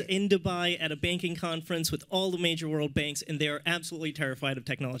was in Dubai at a banking conference with all the major world banks, and they are absolutely terrified of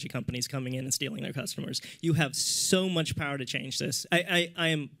technology companies coming in and stealing their customers. You have so much power to change this.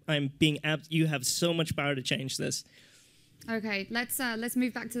 You have so much power to change this. Okay, let's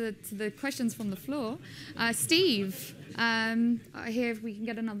move back to the questions from the floor. Steve, here if we can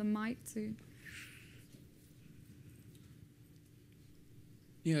get another mic to.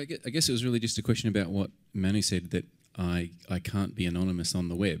 Yeah, I guess it was really just a question about what Manu said, that I can't be anonymous on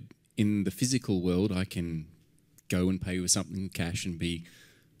the web. In the physical world, I can go and pay with something cash and be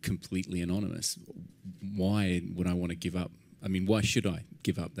completely anonymous. Why would I want to give up? I mean, why should I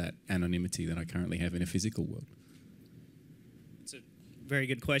give up that anonymity that I currently have in a physical world? It's a very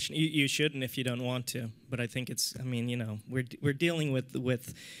good question. You shouldn't if you don't want to, but I think it's. I mean, we're dealing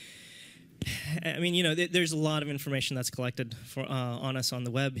with. I mean, there's a lot of information that's collected on us on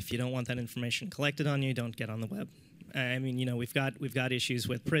the web. If you don't want that information collected on you, don't get on the web. I mean, we've got issues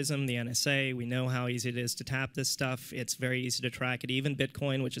with PRISM, the NSA. We know how easy it is to tap this stuff. It's very easy to track it. Even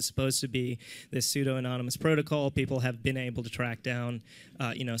Bitcoin, which is supposed to be this pseudo-anonymous protocol, people have been able to track down,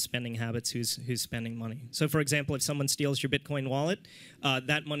 spending habits, who's spending money. So, for example, if someone steals your Bitcoin wallet,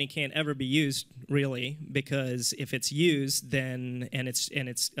 that money can't ever be used, really, because if it's used, then and it's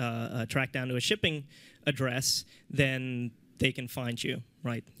tracked down to a shipping address, then they can find you,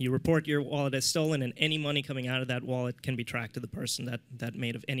 right? You report your wallet as stolen, and any money coming out of that wallet can be tracked to the person that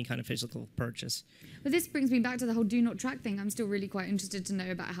made of any kind of physical purchase. But this brings me back to the whole do not track thing. I'm still really quite interested to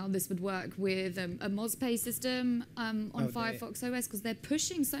know about how this would work with a MozPay system on Firefox OS, because they're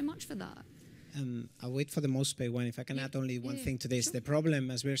pushing so much for that. I'll wait for the MozPay one. If I can add only one thing to this. Sure. The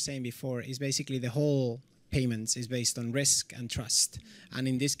problem, as we were saying before, is basically the whole payments is based on risk and trust. And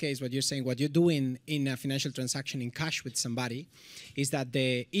in this case, what you're saying, what you're doing in a financial transaction in cash with somebody is that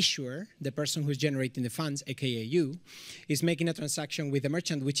the issuer, the person who's generating the funds, aka you, is making a transaction with the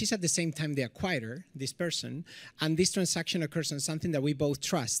merchant, which is at the same time the acquirer, this person, and this transaction occurs on something that we both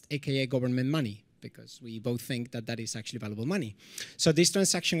trust, aka government money, because we both think that that is actually valuable money. So this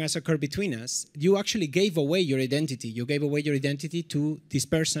transaction has occurred between us. You actually gave away your identity. You gave away your identity to this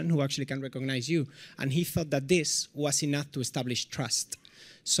person who actually can recognize you. And he thought that this was enough to establish trust.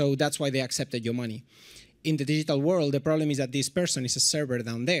 So that's why they accepted your money. In the digital world, the problem is that this person is a server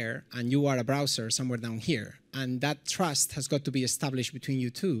down there, and you are a browser somewhere down here. And that trust has got to be established between you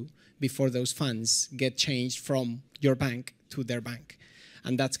two before those funds get changed from your bank to their bank.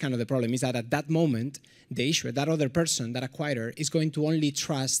 And that's kind of the problem, is that at that moment, the issuer, that other person, that acquirer, is going to only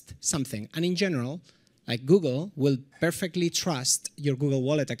trust something. And in general, Like Google will perfectly trust your Google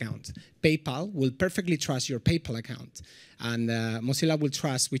Wallet account. PayPal will perfectly trust your PayPal account. And Mozilla will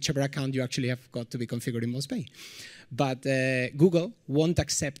trust whichever account you actually have got to be configured in MozPay. But Google won't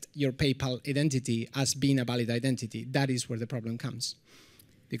accept your PayPal identity as being a valid identity. That is where the problem comes,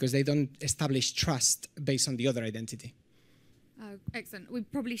 because they don't establish trust based on the other identity. Excellent. We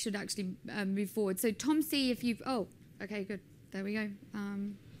probably should actually move forward. So Tom C, if you've... Oh, okay, good. There we go.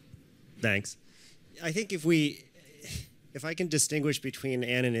 Thanks. I think if I can distinguish between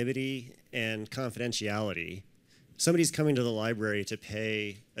anonymity and confidentiality, somebody's coming to the library to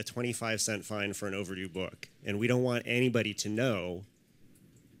pay a 25-cent fine for an overdue book, and we don't want anybody to know.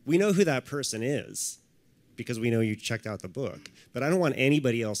 We know who that person is because we know you checked out the book, but I don't want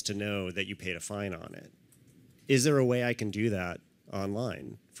anybody else to know that you paid a fine on it. Is there a way I can do that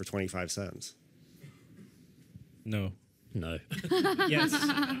online for 25 cents? No. No. Yes.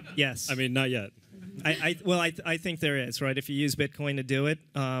 Yes. I mean, not yet. I think there is, right? If you use Bitcoin to do it,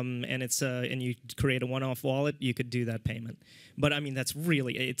 and and you create a one-off wallet, you could do that payment. But I mean, that's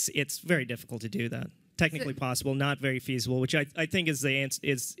really it's very difficult to do that. Technically possible, not very feasible, which I think is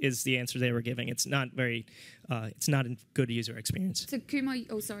the answer they were giving. It's not very, it's not a good user experience. So Kumar,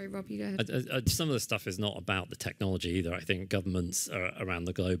 oh sorry, Rob, you go ahead. Some of the stuff is not about the technology either. I think governments around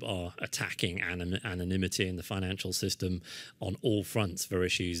the globe are attacking anonymity in the financial system on all fronts for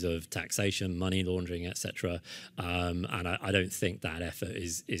issues of taxation, money laundering, etc. And I don't think that effort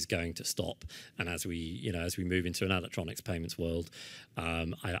is going to stop. And as we move into an electronics payments world, I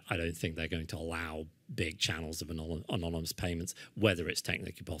don't think they're going to allow big channels of anonymous payments, whether it's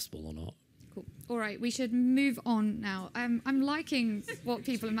technically possible or not. Cool. All right, we should move on now. I'm liking what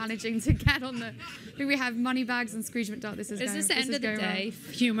people are managing to get on the... We have money bags and Scrooge McDuck. Is this the end of the day?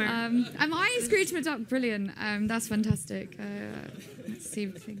 Humor. Am I Scrooge McDuck? Brilliant. That's fantastic. Let's see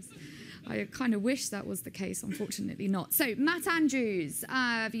things. I kind of wish that was the case. Unfortunately not. So, Matt Andrews,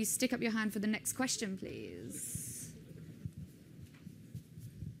 if you stick up your hand for the next question, please.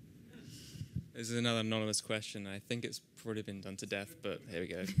 This is another anonymous question. I think it's probably been done to death, but here we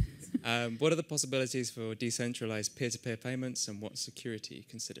go. What are the possibilities for decentralized peer-to-peer payments, and what security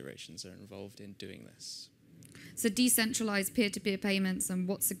considerations are involved in doing this? So decentralized peer-to-peer payments, and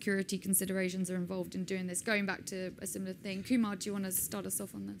what security considerations are involved in doing this? Going back to a similar thing. Kumar, do you want to start us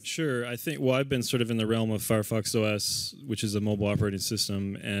off on this? Sure. I think, well, I've been sort of in the realm of Firefox OS, which is a mobile operating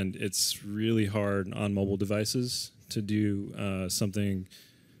system, and it's really hard on mobile devices to do something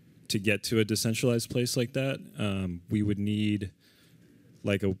to get to a decentralized place like that. We would need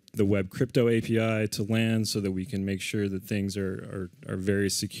like the web crypto API to land so that we can make sure that things are very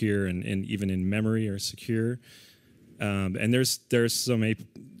secure and even in memory are secure. And there's some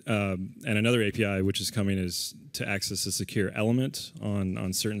and another API which is coming is to access a secure element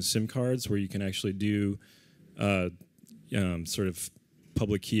on certain SIM cards where you can actually do sort of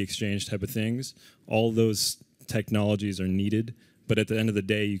public key exchange type of things. All those technologies are needed. But at the end of the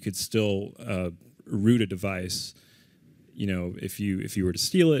day, you could still root a device, you know, if you were to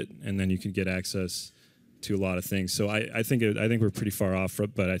steal it, and then you could get access to a lot of things. So I think we're pretty far off,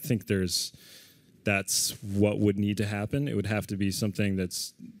 but I think that's what would need to happen. It would have to be something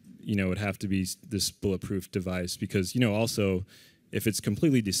that's, you know, it would have to be this bulletproof device, because, you know, also if it's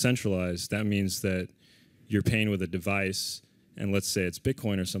completely decentralized, that means that you're paying with a device, and let's say it's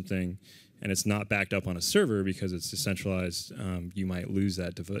Bitcoin or something, and it's not backed up on a server because it's decentralized, you might lose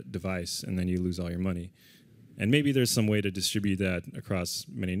that device, and then you lose all your money. And maybe there's some way to distribute that across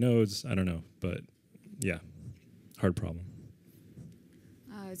many nodes. I don't know, but yeah, hard problem.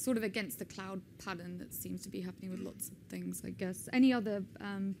 Sort of against the cloud pattern that seems to be happening with lots of things, I guess. Any other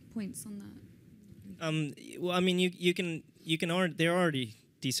points on that? Well, I mean, there are already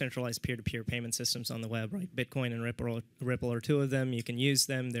decentralized peer-to-peer payment systems on the web, right? Bitcoin and Ripple are two of them. You can use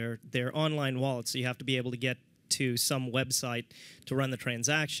them. They're online wallets, so you have to be able to get to some website to run the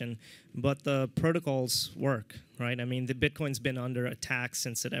transaction, but the protocols work, right? I mean, the Bitcoin's been under attack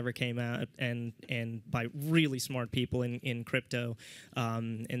since it ever came out, and by really smart people in crypto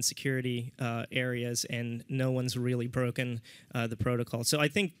and security areas, and no one's really broken the protocol. So I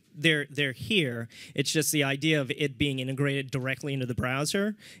think they're here. It's just the idea of it being integrated directly into the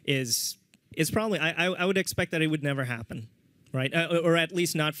browser is probably, I would expect that it would never happen. Right, or at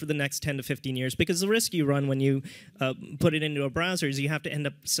least not for the next 10 to 15 years, because the risk you run when you put it into a browser is you have to end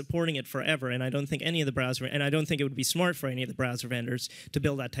up supporting it forever. And I don't think any of the browser, and I don't think it would be smart for any of the browser vendors to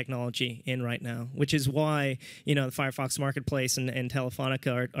build that technology in right now. Which is why, you know, the Firefox Marketplace and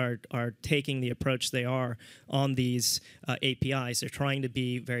Telefonica are taking the approach they are on these APIs. They're trying to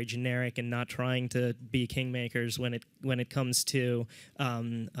be very generic and not trying to be kingmakers when it comes to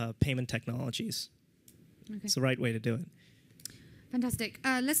payment technologies. Okay. It's the right way to do it. Fantastic.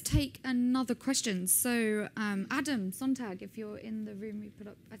 Let's take another question. So, Adam Sontag, if you're in the room, we put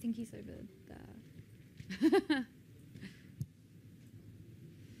up. I think he's over there.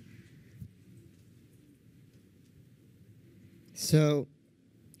 So,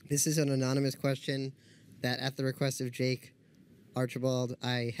 this is an anonymous question that, at the request of Jake Archibald,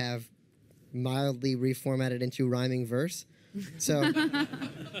 I have mildly reformatted into rhyming verse. So,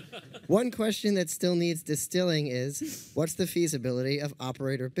 one question that still needs distilling is, what's the feasibility of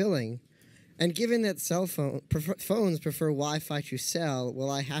operator billing? And given that phones prefer Wi-Fi to sell, will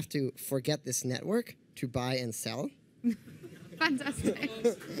I have to forget this network to buy and sell? Fantastic.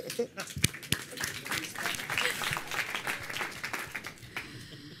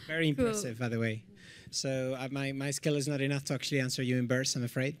 Very impressive, by the way. So my skill is not enough to actually answer you in verse, I'm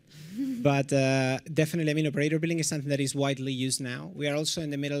afraid. But definitely, I mean, operator billing is something that is widely used now. We are also in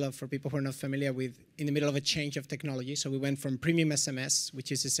the middle of, for people who are not familiar with, in the middle of a change of technology. So we went from premium SMS,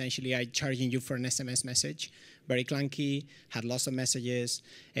 which is essentially charging you for an SMS message, very clunky, had lots of messages,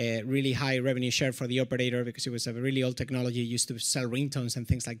 really high revenue share for the operator because it was a really old technology, used to sell ringtones and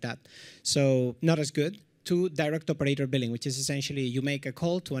things like that. So not as good. To direct operator billing, which is essentially you make a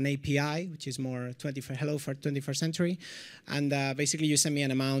call to an API, which is more hello for 21st century, and basically you send me an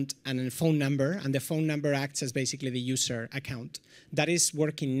amount and a phone number, and the phone number acts as basically the user account. That is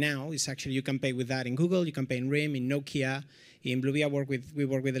working now. It's actually, you can pay with that in Google, you can pay in RIM, in Nokia, in Bluevia we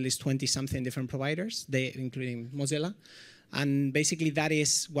work with at least 20-something different providers, including Mozilla, and basically that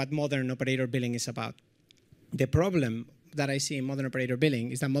is what modern operator billing is about. The problem that I see in modern operator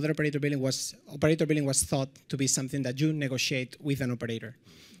billing is that modern operator billing was thought to be something that you negotiate with an operator.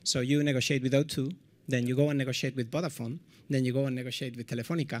 So you negotiate with O2, then you go and negotiate with Vodafone, then you go and negotiate with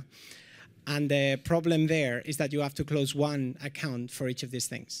Telefonica. And the problem there is that you have to close one account for each of these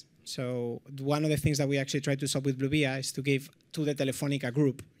things. So one of the things that we actually try to solve with Bluevia is to give to the Telefonica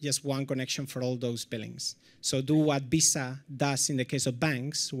group just one connection for all those billings. So do what Visa does in the case of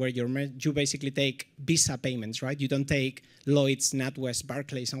banks, where you basically take Visa payments, right? You don't take Lloyds, NatWest,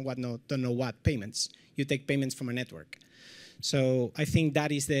 Barclays, and whatnot, don't know what payments. You take payments from a network. So I think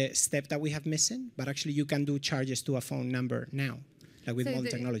that is the step that we have missing, but actually you can do charges to a phone number now, like with modern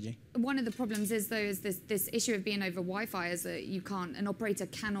technology. One of the problems is, though, is this issue of being over Wi-Fi, is that an operator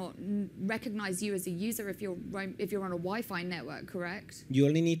cannot recognize you as a user if you're on a Wi-Fi network, correct? You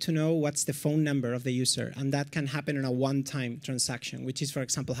only need to know what's the phone number of the user, and that can happen in a one-time transaction, which is, for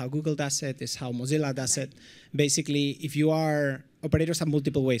example, how Google does it, is how Mozilla does it. Basically, if you are, operators have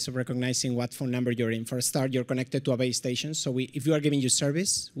multiple ways of recognizing what phone number you're in. For a start, you're connected to a base station, so if you are giving you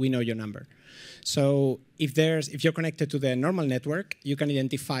service, we know your number. So if you're connected to the normal network, you can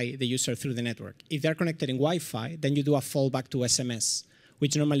identify the user through the network. If they're connected in Wi-Fi, then you do a fallback to SMS,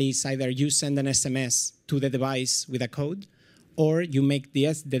 which normally is either you send an SMS to the device with a code, or you make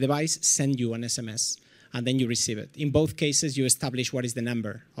the device send you an SMS, and then you receive it. In both cases, you establish what is the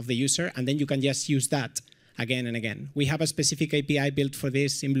number of the user, and then you can just use that again and again. We have a specific API built for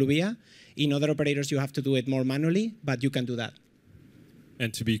this in Bluevia. In other operators, you have to do it more manually, but you can do that.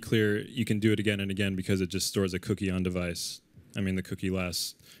 And to be clear, you can do it again and again because it just stores a cookie on device. I mean, the cookie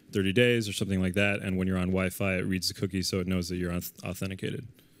lasts 30 days or something like that, and when you're on Wi-Fi, it reads the cookie so it knows that you're authenticated.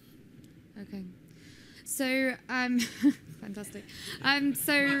 Okay. So, fantastic.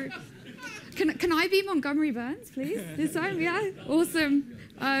 So, can I be Montgomery Burns, please? This time, yeah? Awesome.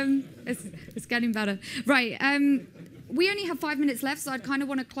 It's getting better. Right. We only have 5 minutes left, so I'd kind of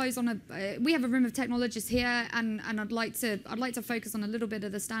want to close on we have a room of technologists here, and I'd like to focus on a little bit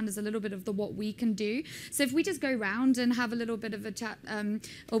of the standards, a little bit of what we can do. So if we just go round and have a little bit of a chat,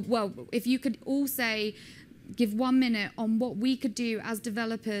 well, if you could all give 1 minute on what we could do as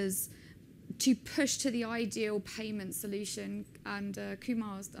developers to push to the ideal payment solution. And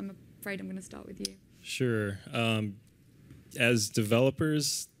Kumar, I'm afraid I'm going to start with you. Sure. As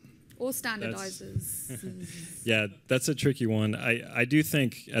developers, or standardizers. Yeah, that's a tricky one. I do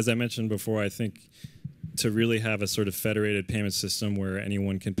think, as I mentioned before, I think to really have a sort of federated payment system where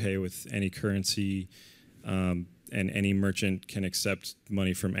anyone can pay with any currency and any merchant can accept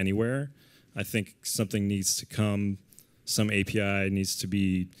money from anywhere, I think something needs to come, some API needs to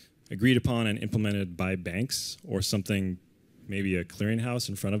be agreed upon and implemented by banks, or something, maybe a clearinghouse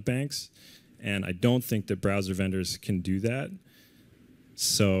in front of banks. And I don't think that browser vendors can do that.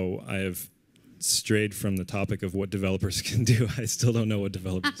 So I have strayed from the topic of what developers can do. I still don't know what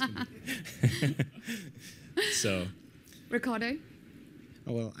developers can do. So, Ricardo?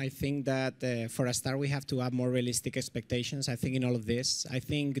 Well, I think that for a start, we have to have more realistic expectations. I think in all of this, I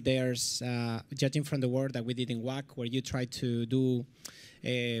think there's, judging from the work that we did in WAC, where you try to do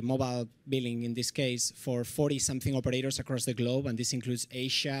mobile billing, in this case, for 40-something operators across the globe, and this includes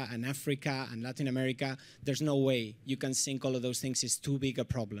Asia and Africa and Latin America, there's no way you can sync all of those things. It's too big a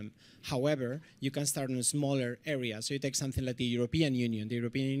problem. However, you can start in a smaller area. So you take something like the European Union. The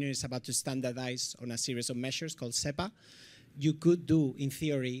European Union is about to standardize on a series of measures called SEPA. You could do, in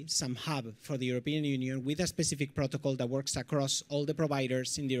theory, some hub for the European Union with a specific protocol that works across all the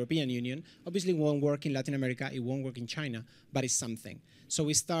providers in the European Union. Obviously, it won't work in Latin America, it won't work in China, but it's something. So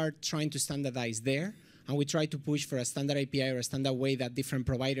we start trying to standardize there, and we try to push for a standard API or a standard way that different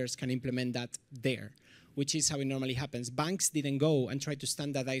providers can implement that there, which is how it normally happens. Banks didn't go and try to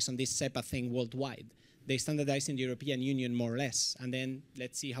standardize on this SEPA thing worldwide. They standardize in the European Union more or less, and then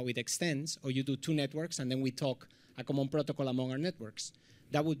let's see how it extends, or you do two networks, and then we talk a common protocol among our networks.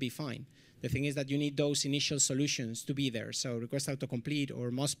 That would be fine. The thing is that you need those initial solutions to be there. So request autocomplete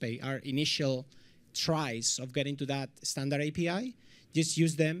or MustPay are initial tries of getting to that standard API. Just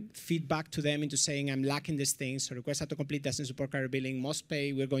use them, feed back to them into saying, I'm lacking this thing, so request autocomplete doesn't support carrier billing.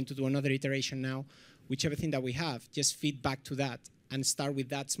 MustPay, we're going to do another iteration now. Whichever thing that we have, just feed back to that and start with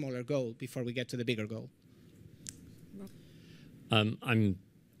that smaller goal before we get to the bigger goal. I'm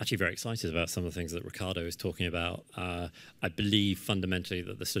actually very excited about some of the things that Ricardo is talking about. I believe fundamentally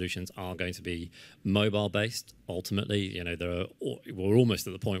that the solutions are going to be mobile-based. Ultimately, you know, we're almost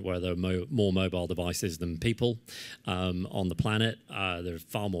at the point where there are more mobile devices than people on the planet. There are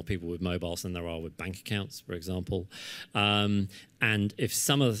far more people with mobiles than there are with bank accounts, for example. And if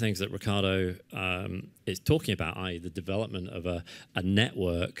some of the things that Ricardo is talking about, i.e. the development of a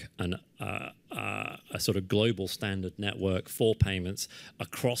network and a sort of global standard network for payments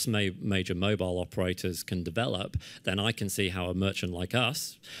across major mobile operators can develop, then I can see how a merchant like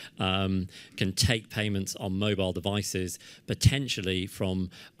us can take payments on mobile devices potentially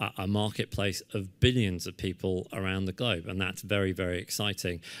from a marketplace of billions of people around the globe. And that's very, very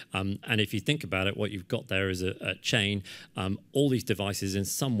exciting. And if you think about it, what you've got there is a chain. All these devices in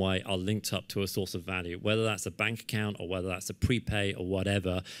some way are linked up to a source of value, whether that's a bank account or whether that's a prepay or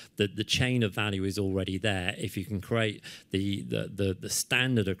whatever. The chain of value is already there. If you can create the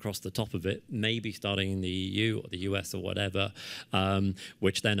standard across the top of it, maybe starting in the EU or the US or whatever,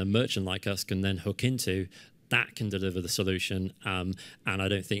 which then a merchant like us can then hook into, that can deliver the solution. And I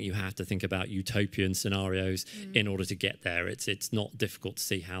don't think you have to think about utopian scenarios in order to get there. It's not difficult to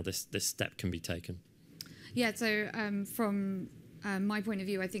see how this step can be taken. Yeah, so from my point of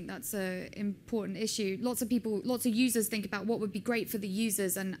view, I think that's an important issue. Lots of users think about what would be great for the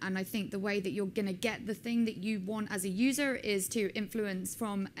users, and I think the way that you're going to get the thing that you want as a user is to influence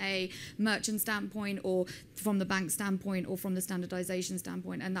from a merchant standpoint or from the bank standpoint or from the standardization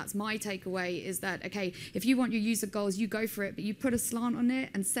standpoint. And that's my takeaway, is that, okay, if you want your user goals, you go for it, but you put a slant on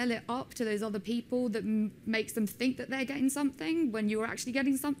it and sell it up to those other people that makes them think that they're getting something when you're actually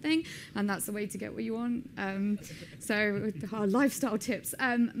getting something, and that's the way to get what you want. So our lifestyle tips.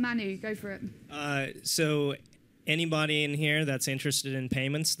 Manu, go for it. So anybody in here that's interested in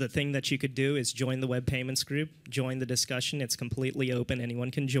payments, the thing that you could do is join the Web Payments group, join the discussion. It's completely open.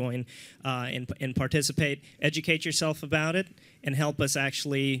 Anyone can join and participate. Educate yourself about it and help us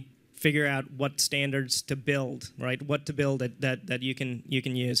actually figure out what standards to build, right? What to build that you can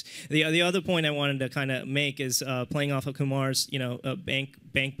use. The other point I wanted to kind of make is playing off of Kumar's,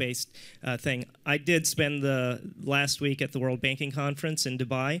 bank-based thing. I did spend the last week at the World Banking Conference in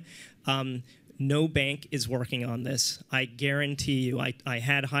Dubai. No bank is working on this. I guarantee you. I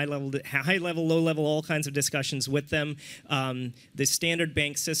had high level, low level, all kinds of discussions with them. The standard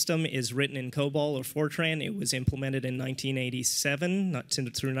bank system is written in COBOL or Fortran. It was implemented in 1987, not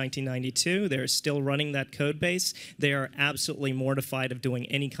through 1992. They're still running that code base. They are absolutely mortified of doing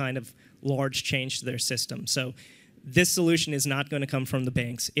any kind of large change to their system. So this solution is not going to come from the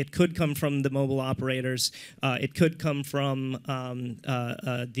banks. It could come from the mobile operators. It could come from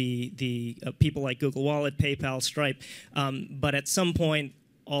the people like Google Wallet, PayPal, Stripe. But at some point,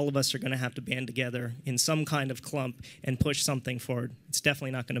 all of us are going to have to band together in some kind of clump and push something forward. It's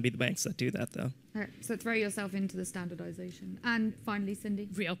definitely not going to be the banks that do that, though. All right, so throw yourself into the standardization. And finally, Cindy.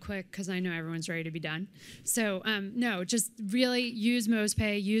 Real quick, because I know everyone's ready to be done. So no, just really use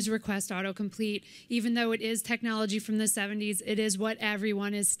MostPay, use request autocomplete. Even though it is technology from the 70s, it is what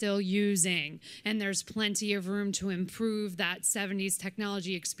everyone is still using. And there's plenty of room to improve that 70s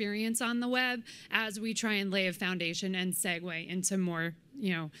technology experience on the web as we try and lay a foundation and segue into more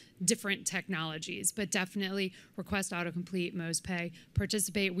different technologies. But definitely request autocomplete, MostPay,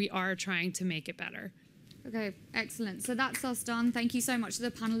 participate. We are trying to make it better. Okay, excellent. So that's us done. Thank you so much to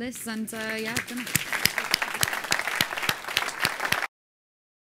the panelists, and yeah, good night.